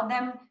allow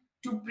them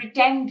to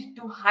pretend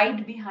to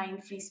hide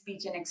behind free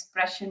speech and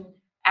expression,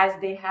 as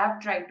they have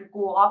tried to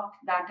co-opt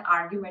that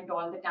argument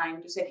all the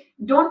time to say,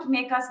 don't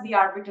make us the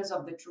arbiters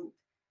of the truth,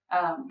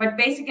 but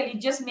basically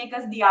just make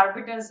us the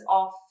arbiters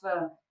of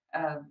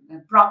uh,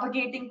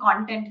 propagating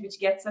content which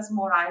gets us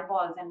more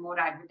eyeballs and more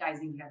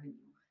advertising revenue.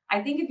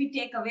 I think if we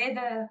take away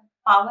the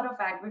power of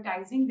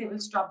advertising, they will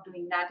stop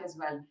doing that as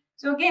well.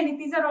 So again,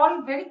 these are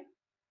all very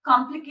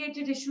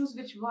complicated issues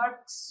which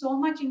work so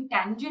much in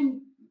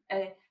tangent,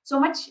 so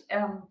much.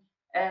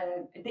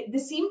 They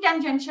seem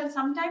tangential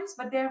sometimes,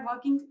 but they're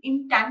working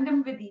in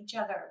tandem with each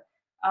other.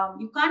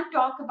 You can't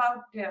talk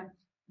about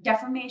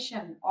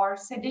defamation or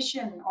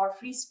sedition or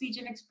free speech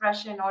and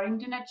expression or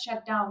internet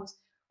shutdowns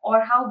or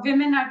how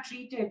women are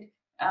treated.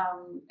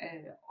 Um,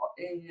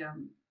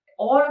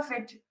 all of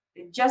it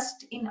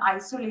just in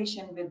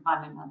isolation with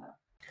one another.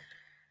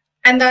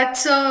 And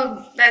that's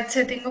I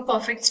think a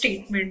perfect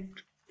statement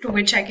to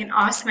which I can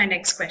ask my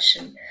next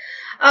question.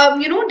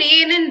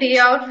 Day in and day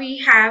out, we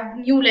have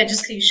new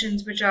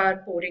legislations which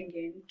are pouring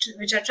in,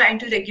 which are trying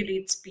to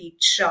regulate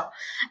speech,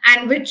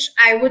 and which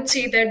I would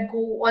say that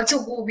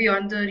go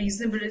beyond the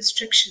reasonable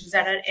restrictions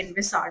that are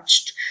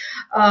envisaged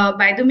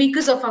by the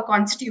makers of our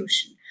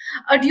constitution.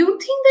 Do you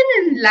think that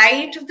in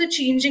light of the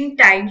changing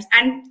times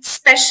and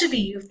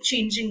especially of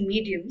changing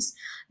mediums,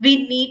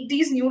 we need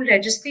these new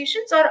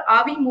legislations, or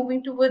are we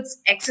moving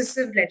towards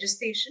excessive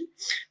legislation,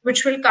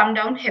 which will come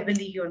down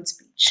heavily on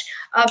speech?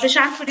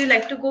 Prashant, would you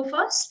like to go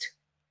first?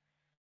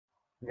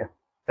 Yeah,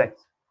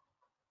 thanks.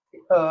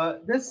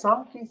 There's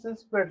some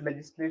cases where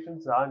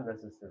legislations are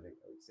necessary,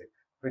 I would say.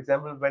 For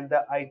example, when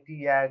the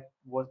IT Act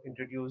was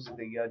introduced in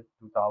the year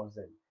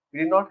 2000, we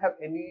did not have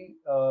any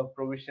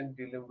provision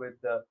dealing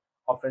with the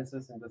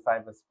offenses in the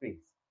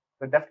cyberspace.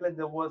 So definitely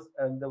there was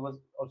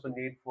also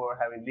need for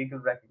having legal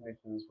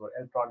recognitions for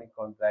electronic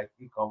contract,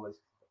 e-commerce.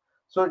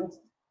 So in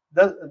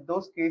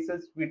those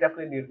cases, we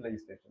definitely need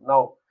legislation.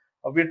 Now,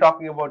 we're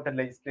talking about the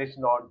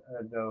legislation on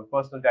the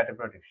personal data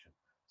protection.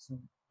 So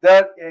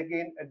there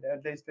again,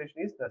 legislation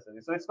is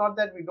necessary. So it's not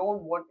that we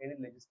don't want any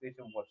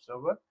legislation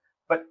whatsoever,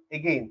 but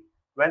again,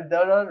 when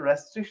there are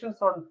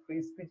restrictions on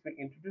free speech being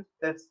introduced,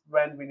 that's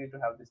when we need to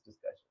have this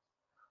discussion.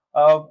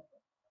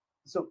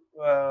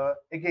 Uh,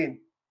 again,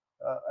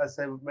 as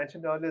I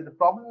mentioned earlier, the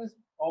problem is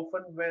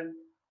often when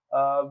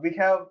we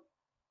have,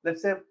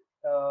 let's say,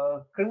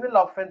 criminal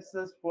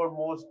offenses for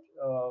most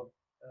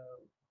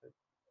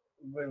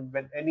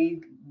when any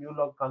new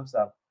law comes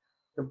up.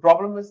 The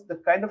problem is the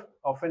kind of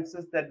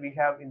offenses that we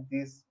have in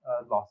these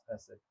laws,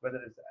 as whether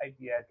it's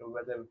IT Act or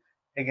whether,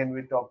 again,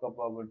 we talk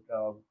about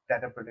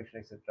data protection,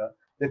 etc.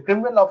 The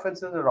criminal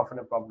offenses are often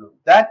a problem.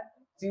 That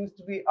seems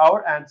to be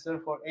our answer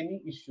for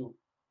any issue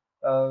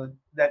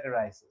that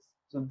arises.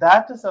 So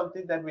that is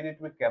something that we need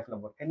to be careful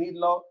about. Any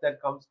law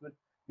that comes with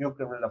new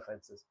criminal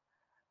offenses.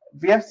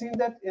 We have seen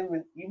that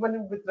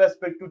even with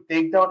respect to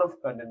takedown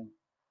of content,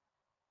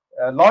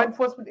 law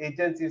enforcement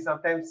agencies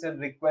sometimes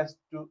send requests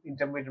to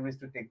intermediaries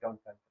to take down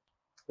content.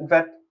 In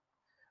fact,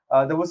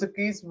 there was a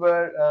case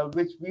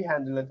which we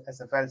handled at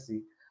SFLC,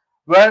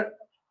 where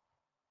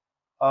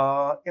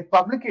a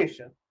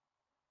publication,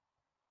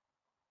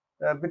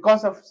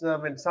 because of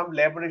some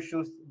labor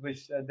issues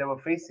which they were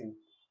facing,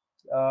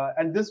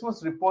 and this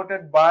was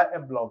reported by a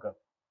blogger,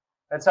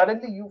 and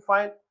suddenly you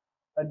find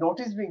a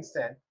notice being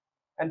sent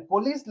and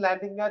police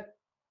landing at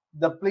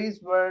the place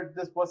where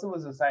this person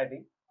was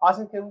residing,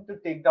 asking him to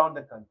take down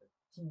the content.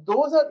 So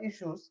those are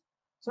issues.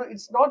 So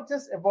it's not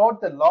just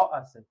about the law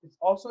as such, it's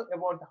also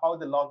about how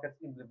the law gets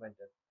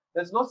implemented.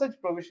 There's no such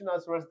provision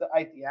as far as the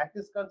IT Act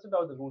is concerned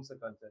or the rules are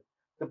concerned.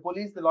 The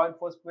police, the law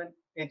enforcement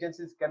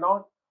agencies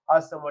cannot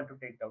ask someone to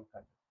take down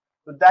content.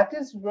 So that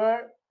is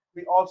where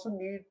we also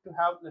need to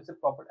have, let's say,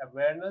 proper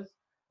awareness,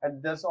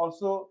 and there's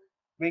also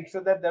make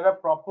sure that there are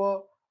proper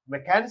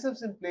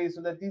mechanisms in place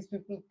so that these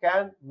people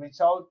can reach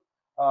out,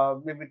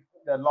 maybe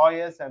the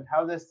lawyers, and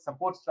have this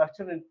support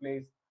structure in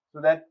place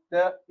so that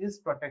there is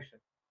protection,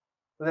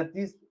 so that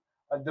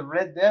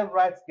their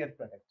rights get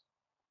protected.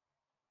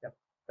 Yeah,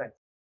 thanks.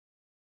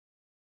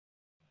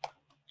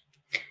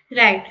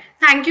 Right.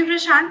 Thank you,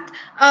 Prashant.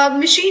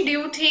 Mishi, do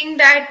you think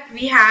that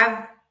we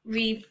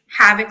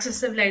have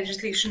excessive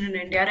legislation in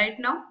India right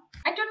now?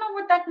 I don't know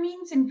what that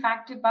means, in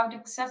fact, about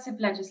excessive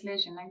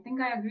legislation. I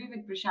think I agree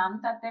with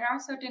Prashant that there are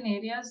certain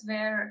areas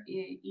where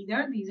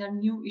either these are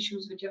new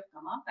issues which have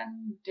come up,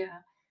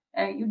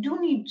 and you do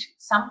need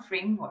some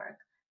framework.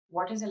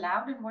 What is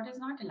allowed and what is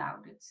not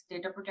allowed. It's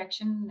data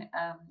protection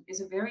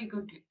is a very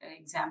good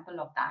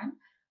example of that.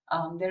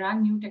 There are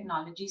new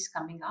technologies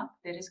coming up.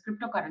 There is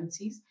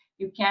cryptocurrencies.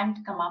 You can't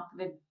come up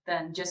with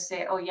just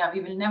say, oh yeah, we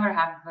will never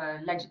have,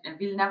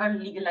 we'll never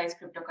legalize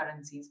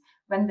cryptocurrencies,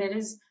 when there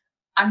is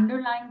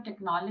underlying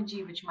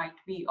technology which might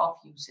be of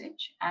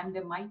usage, and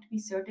there might be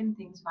certain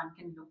things one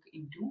can look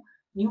into.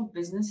 New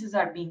businesses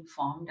are being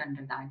formed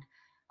under that,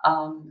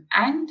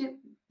 and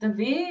the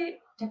way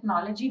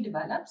technology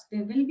develops,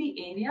 there will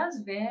be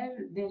areas where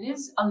there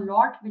is a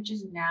lot which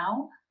is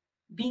now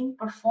being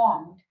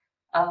performed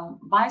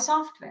by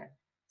software.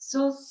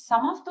 So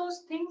some of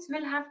those things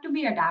will have to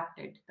be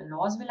adapted. The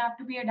laws will have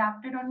to be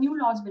adapted, or new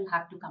laws will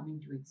have to come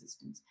into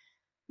existence.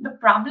 The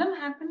problem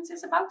happens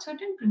is about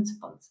certain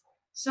principles.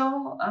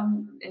 So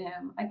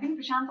I think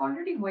Prashant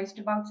already voiced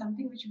about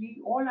something which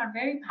we all are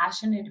very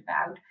passionate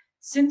about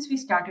since we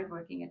started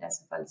working at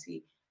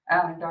SFLC.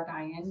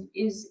 .in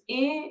is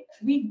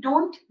we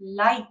don't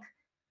like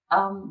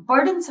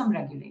burdensome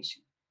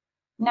regulation.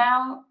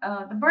 Now,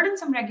 the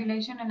burdensome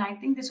regulation, and I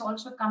think this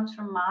also comes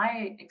from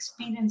my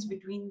experience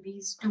between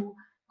these two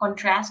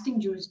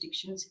contrasting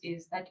jurisdictions,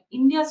 is that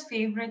India's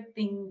favorite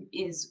thing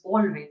is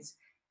always,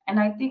 and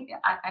I think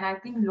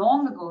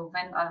long ago,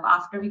 when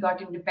after we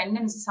got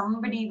independence,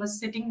 somebody was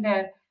sitting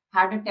there,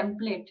 had a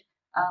template,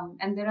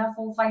 and there are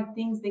 4 5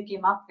 things they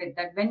came up with,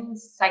 that when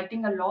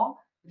citing a law,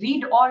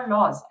 read all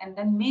laws and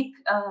then make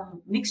a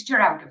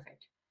mixture out of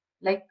it.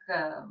 Like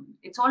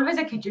it's always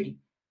a khichdi.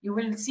 You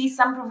will see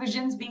some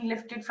provisions being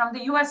lifted from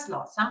the US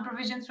law, some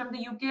provisions from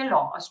the UK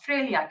law,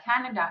 Australia,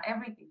 Canada,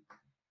 everything.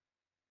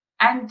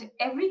 And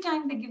every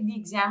time they give the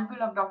example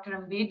of Dr.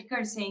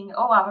 Ambedkar saying,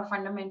 oh, our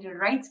fundamental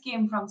rights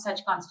came from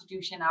such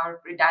constitution, our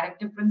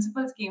directive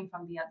principles came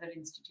from the other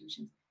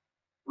institutions.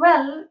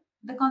 Well,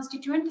 the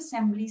Constituent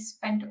Assembly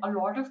spent a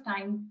lot of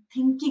time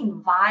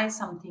thinking why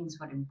some things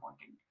were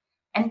important,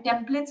 and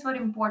templates were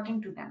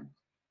important to them.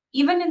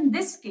 Even in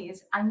this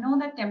case, I know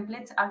that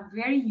templates are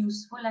very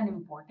useful and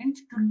important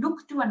to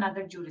look to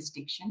another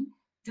jurisdiction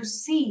to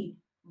see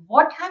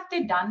what have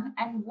they done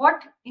and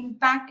what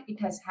impact it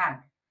has had.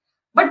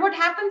 But what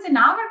happens in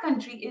our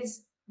country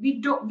is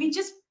we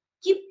just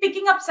keep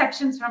picking up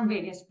sections from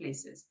various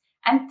places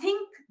and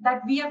think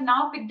that we have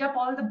now picked up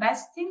all the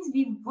best things,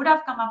 we would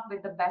have come up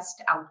with the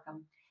best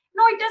outcome.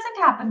 No, it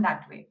doesn't happen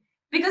that way,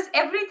 because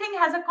everything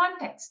has a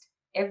context,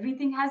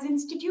 everything has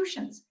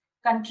institutions,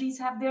 countries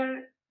have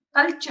their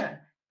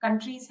culture,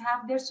 countries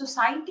have their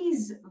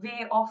society's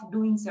way of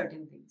doing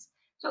certain things.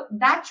 So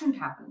that shouldn't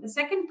happen. The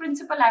second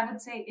principle I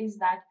would say is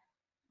that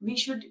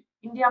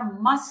India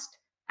must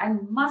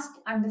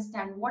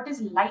understand what is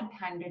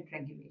light-handed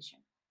regulation.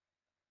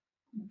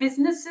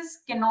 Businesses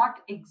cannot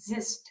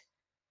exist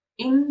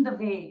in the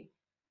way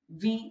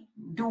we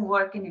do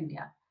work in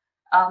India.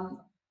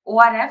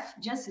 ORF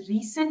just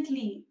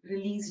recently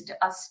released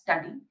a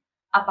study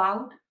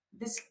about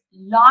this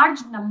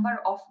large number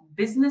of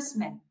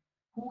businessmen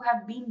who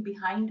have been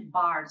behind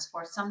bars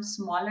for some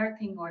smaller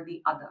thing or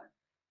the other,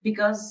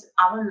 because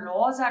our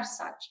laws are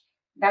such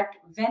that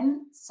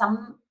when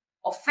some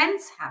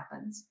offense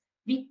happens,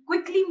 we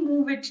quickly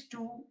move it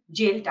to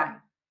jail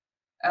time.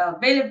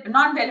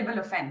 Non-bailable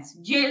offense,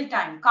 jail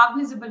time,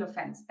 cognizable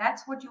offense.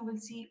 That's what you will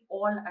see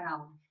all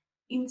around.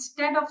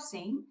 Instead of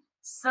saying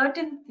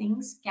certain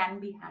things can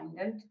be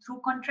handled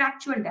through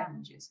contractual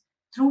damages,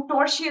 through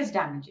tortious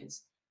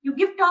damages, you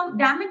give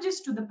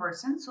damages to the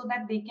person so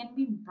that they can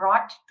be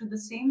brought to the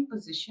same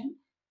position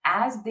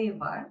as they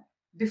were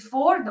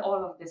before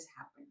all of this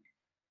happened.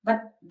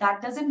 But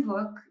that doesn't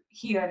work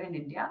here in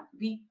India.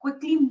 We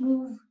quickly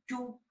move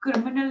to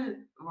criminal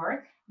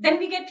work, then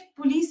we get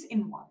police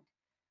involved.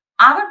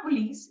 Our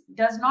police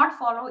does not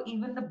follow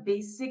even the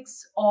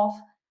basics of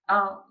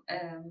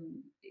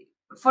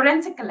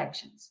forensic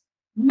collections.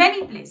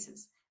 Many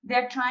places,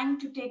 they're trying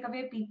to take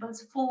away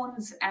people's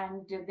phones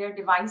and their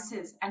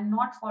devices and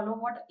not follow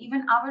what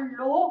even our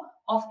law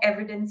of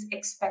evidence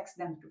expects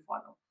them to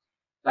follow.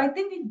 So I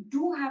think we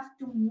do have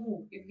to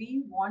move if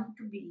we want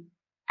to be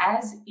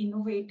as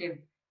innovative.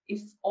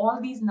 If all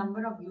these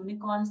number of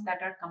unicorns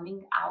that are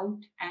coming out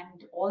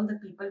and all the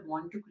people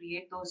want to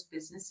create those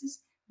businesses,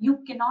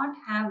 you cannot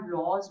have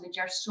laws which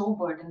are so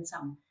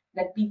burdensome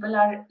that people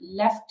are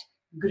left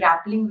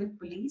grappling with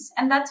police.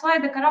 And that's why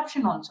the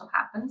corruption also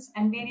happens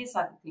and various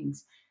other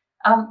things.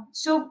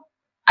 So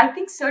I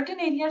think certain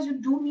areas you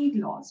do need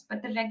laws,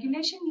 but the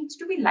regulation needs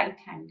to be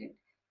light-handed.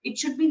 It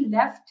should be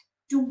left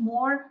to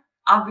more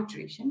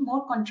arbitration,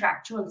 more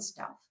contractual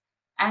stuff.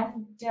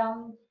 And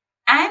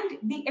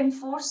the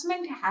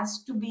enforcement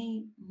has to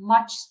be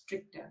much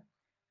stricter.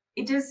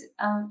 It is,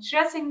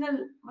 Shreya Singhal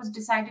was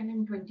decided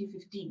in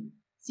 2015.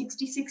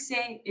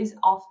 66A is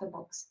off the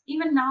books.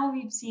 Even now,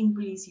 we've seen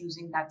police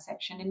using that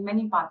section in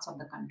many parts of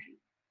the country.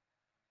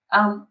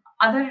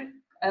 Other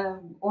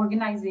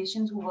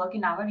organizations who work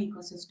in our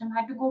ecosystem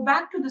had to go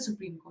back to the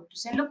Supreme Court to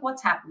say, look,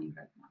 what's happening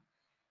right now.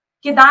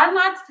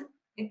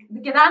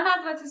 The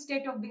Kedarnath versus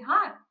State of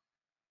Bihar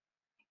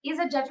is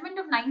a judgment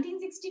of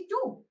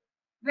 1962,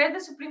 where the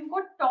Supreme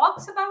Court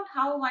talks about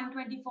how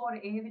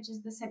 124A, which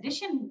is the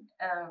sedition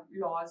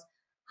laws,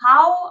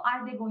 how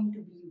are they going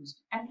to be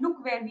used? And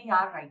look where we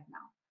are right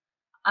now.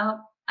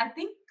 I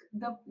think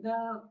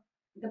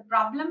the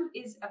problem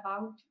is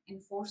about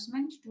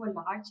enforcement to a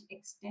large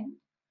extent.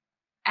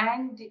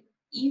 And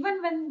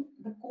even when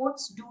the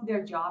courts do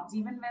their jobs,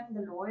 even when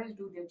the lawyers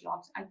do their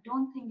jobs, I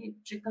don't think it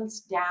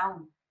trickles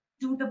down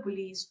to the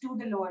police, to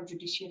the lower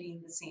judiciary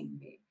in the same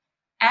way.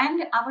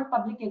 And our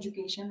public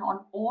education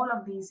on all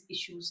of these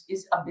issues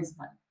is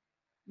abysmal.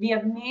 We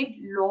have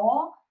made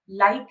law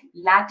like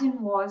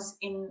Latin was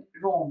in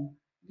Rome.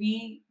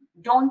 We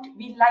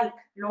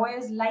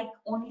lawyers like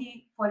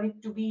only for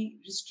it to be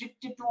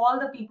restricted to all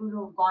the people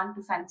who have gone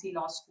to fancy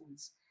law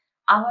schools.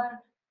 Our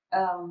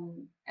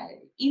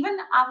even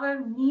our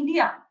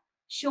media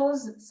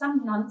shows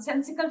some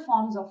nonsensical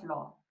forms of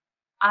law.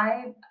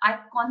 I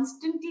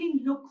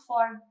constantly look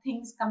for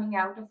things coming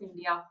out of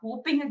India,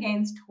 hoping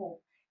against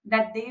hope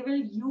that they will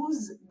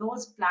use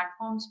those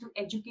platforms to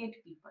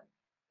educate people.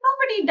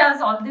 Nobody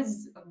does all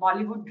this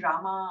Bollywood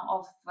drama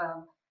of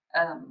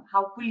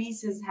how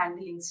police is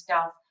handling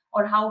stuff,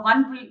 or how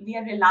we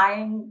are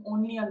relying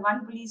only on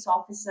one police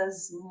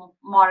officer's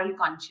moral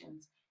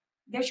conscience.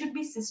 There should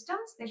be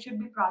systems, there should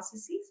be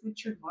processes which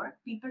should work.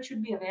 People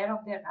should be aware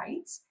of their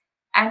rights,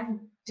 and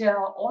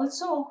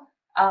also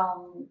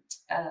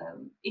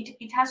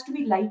it has to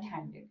be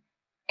light-handed.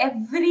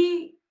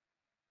 Every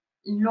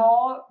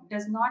law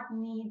does not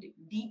need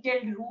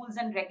detailed rules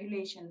and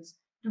regulations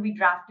to be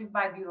drafted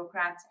by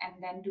bureaucrats and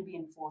then to be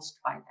enforced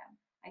by them.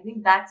 I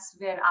think that's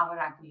where our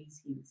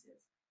Achilles heels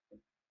is.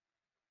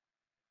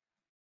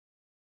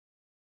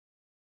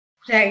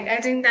 Right. I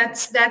think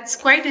that's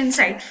quite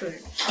insightful.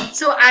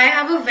 So I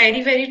have a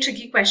very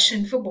tricky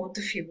question for both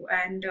of you,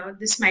 and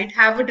this might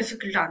have a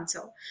difficult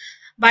answer,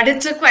 but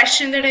it's a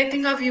question that I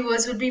think our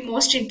viewers would be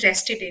most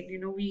interested in. You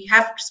know, we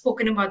have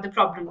spoken about the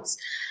problems.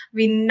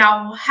 We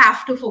now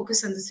have to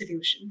focus on the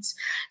solutions.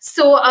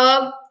 So,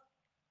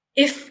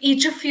 if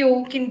each of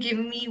you can give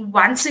me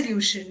one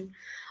solution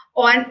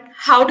on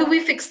how do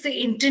we fix the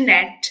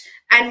internet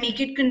and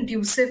make it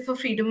conducive for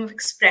freedom of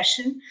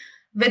expression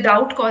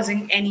without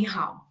causing any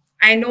harm.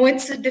 I know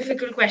it's a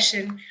difficult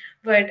question,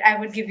 but I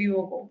would give you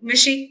a go.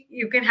 Mishi,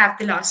 you can have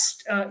the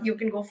last, you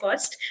can go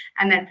first,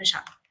 and then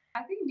Prashant.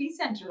 I think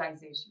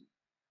decentralization.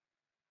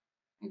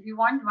 If you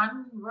want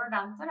one word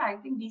answer, I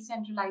think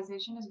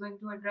decentralization is going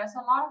to address a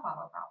lot of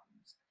our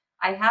problems.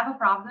 I have a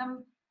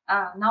problem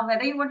now,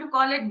 whether you want to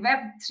call it Web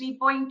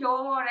 3.0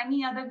 or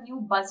any other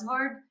new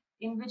buzzword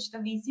in which the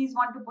VCs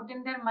want to put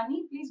in their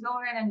money, please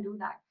go ahead and do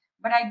that.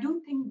 But I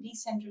do think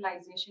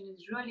decentralization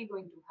is really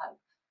going to help.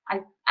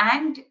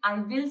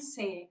 I will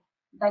say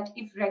that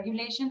if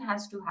regulation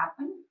has to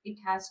happen, it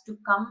has to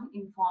come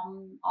in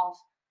form of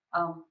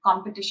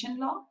competition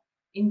law,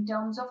 in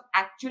terms of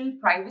actual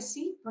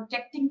privacy,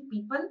 protecting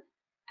people,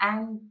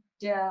 and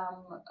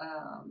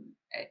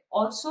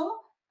also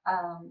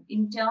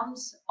in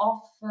terms of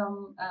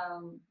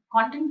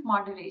content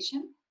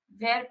moderation,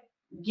 where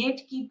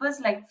gatekeepers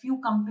like few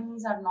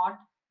companies are not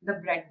the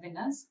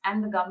breadwinners,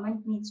 and the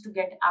government needs to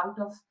get out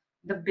of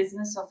the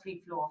business of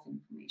free flow of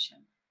information.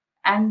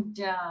 And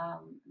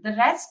the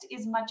rest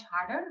is much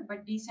harder,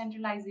 but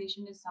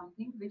decentralization is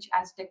something which,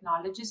 as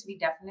technologists, we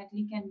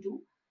definitely can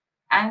do.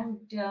 And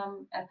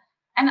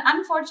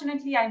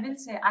unfortunately, I will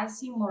say I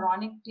see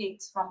moronic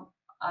takes from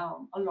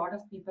a lot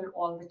of people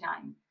all the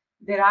time.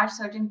 There are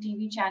certain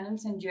TV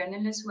channels and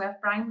journalists who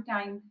have prime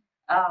time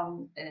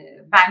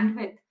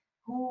bandwidth,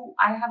 who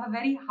I have a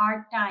very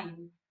hard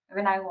time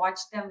when I watch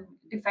them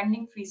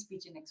defending free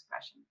speech and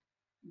expression.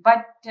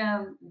 But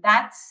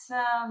that's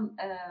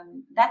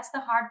the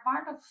hard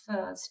part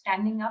of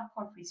standing up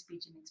for free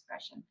speech and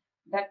expression,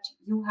 that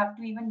you have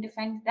to even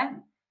defend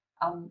them.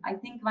 I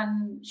think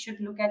one should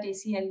look at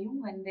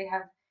ACLU when they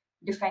have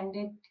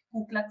defended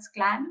Ku Klux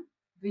Klan,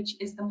 which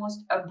is the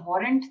most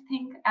abhorrent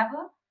thing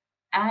ever,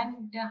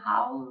 and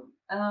how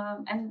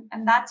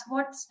and that's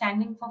what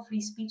standing for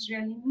free speech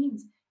really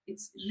means.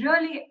 It's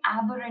really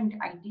aberrant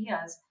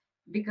ideas,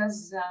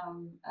 because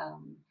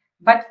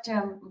but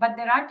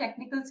there are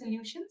technical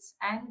solutions,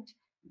 and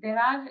there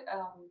are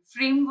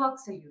framework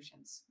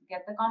solutions.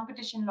 Get the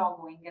competition law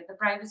going, get the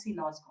privacy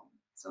laws going.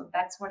 So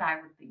that's what I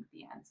would think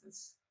the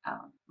answers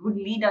would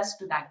lead us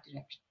to that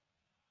direction.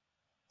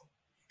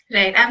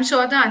 Right. I'm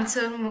sure the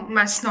answer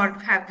must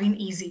not have been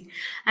easy,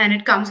 and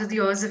it comes with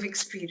years of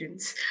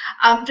experience.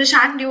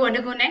 Prashant, do you want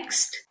to go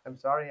next? I'm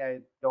sorry, I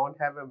don't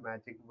have a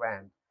magic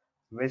wand.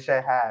 Wish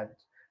I had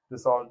to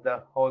solve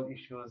the whole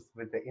issues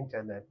with the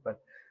internet. But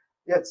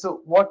yeah,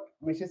 so what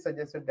Mishi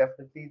suggested,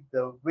 definitely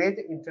the way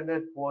the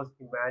internet was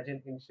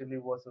imagined initially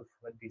was of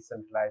a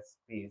decentralized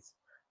space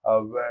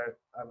where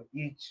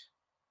each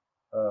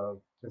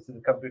this is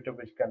a computer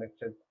which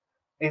connected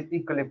is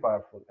equally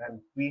powerful. And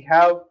we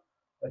have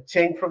a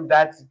change from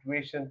that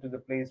situation to the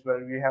place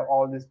where we have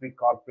all these big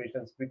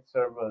corporations, big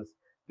servers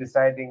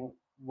deciding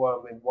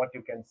what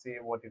you can say,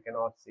 what you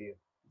cannot say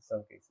in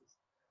some cases.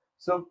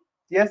 So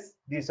yes,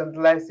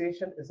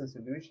 decentralization is a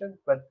solution,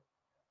 but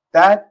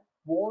that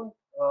won't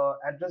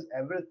address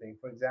everything.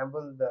 For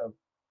example, the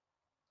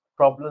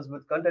problems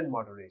with content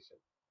moderation.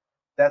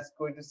 That's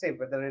going to say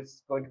whether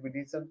it's going to be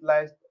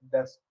decentralized.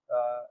 That's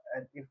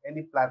and if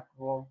any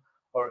platform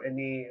or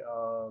any,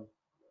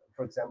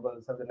 for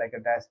example, something like a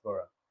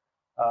diaspora.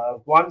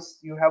 Once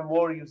you have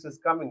more users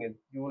coming in,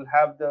 you will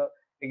have the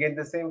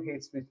same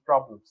hate speech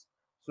problems.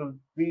 So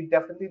we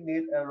definitely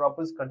need a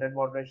robust content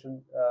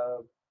moderation,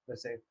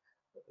 let's say,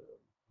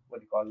 what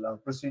do you call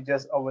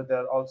procedures over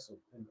there also,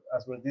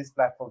 as well as these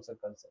platforms are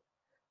concerned.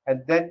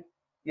 And then,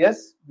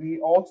 yes, we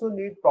also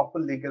need proper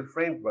legal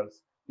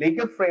frameworks.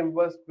 Legal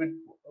frameworks would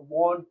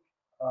want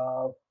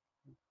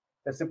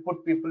let's say,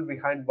 put people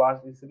behind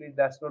bars easily.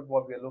 That's not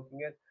what we are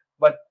looking at.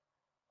 But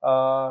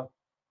uh,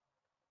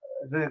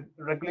 the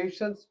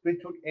regulations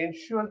which would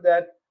ensure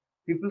that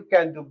people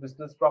can do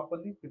business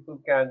properly, people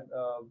can,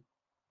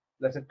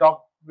 let's say,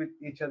 talk with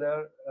each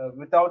other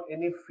without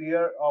any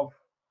fear of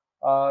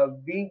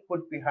being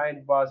put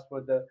behind bars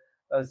for the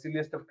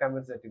silliest of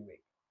comments that you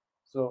make.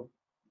 So,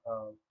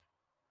 uh,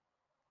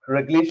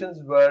 regulations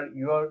where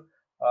your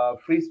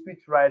free speech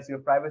rights, your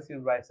privacy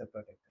rights are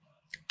protected.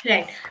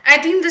 Right. I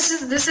think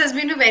this has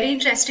been a very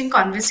interesting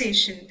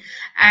conversation,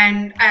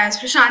 and as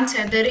Prashant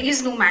said, there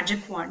is no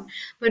magic wand,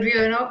 but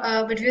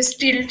but we are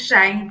still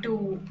trying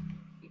to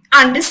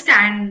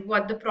understand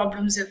what the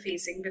problems we're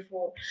facing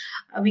before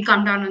we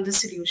come down on the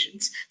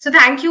solutions. So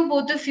thank you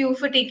both of you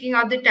for taking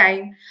out the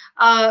time.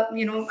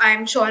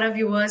 I'm sure our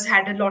viewers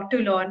had a lot to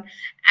learn,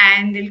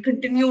 and they'll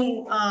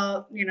continue.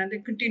 They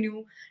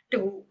continue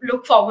to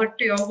look forward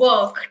to your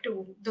work,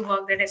 to the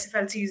work that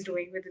SFLC is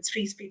doing with its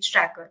free speech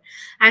tracker,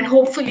 and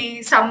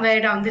hopefully somewhere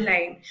down the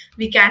line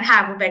we can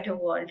have a better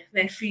world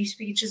where free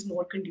speech is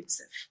more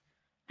conducive.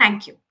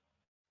 Thank you.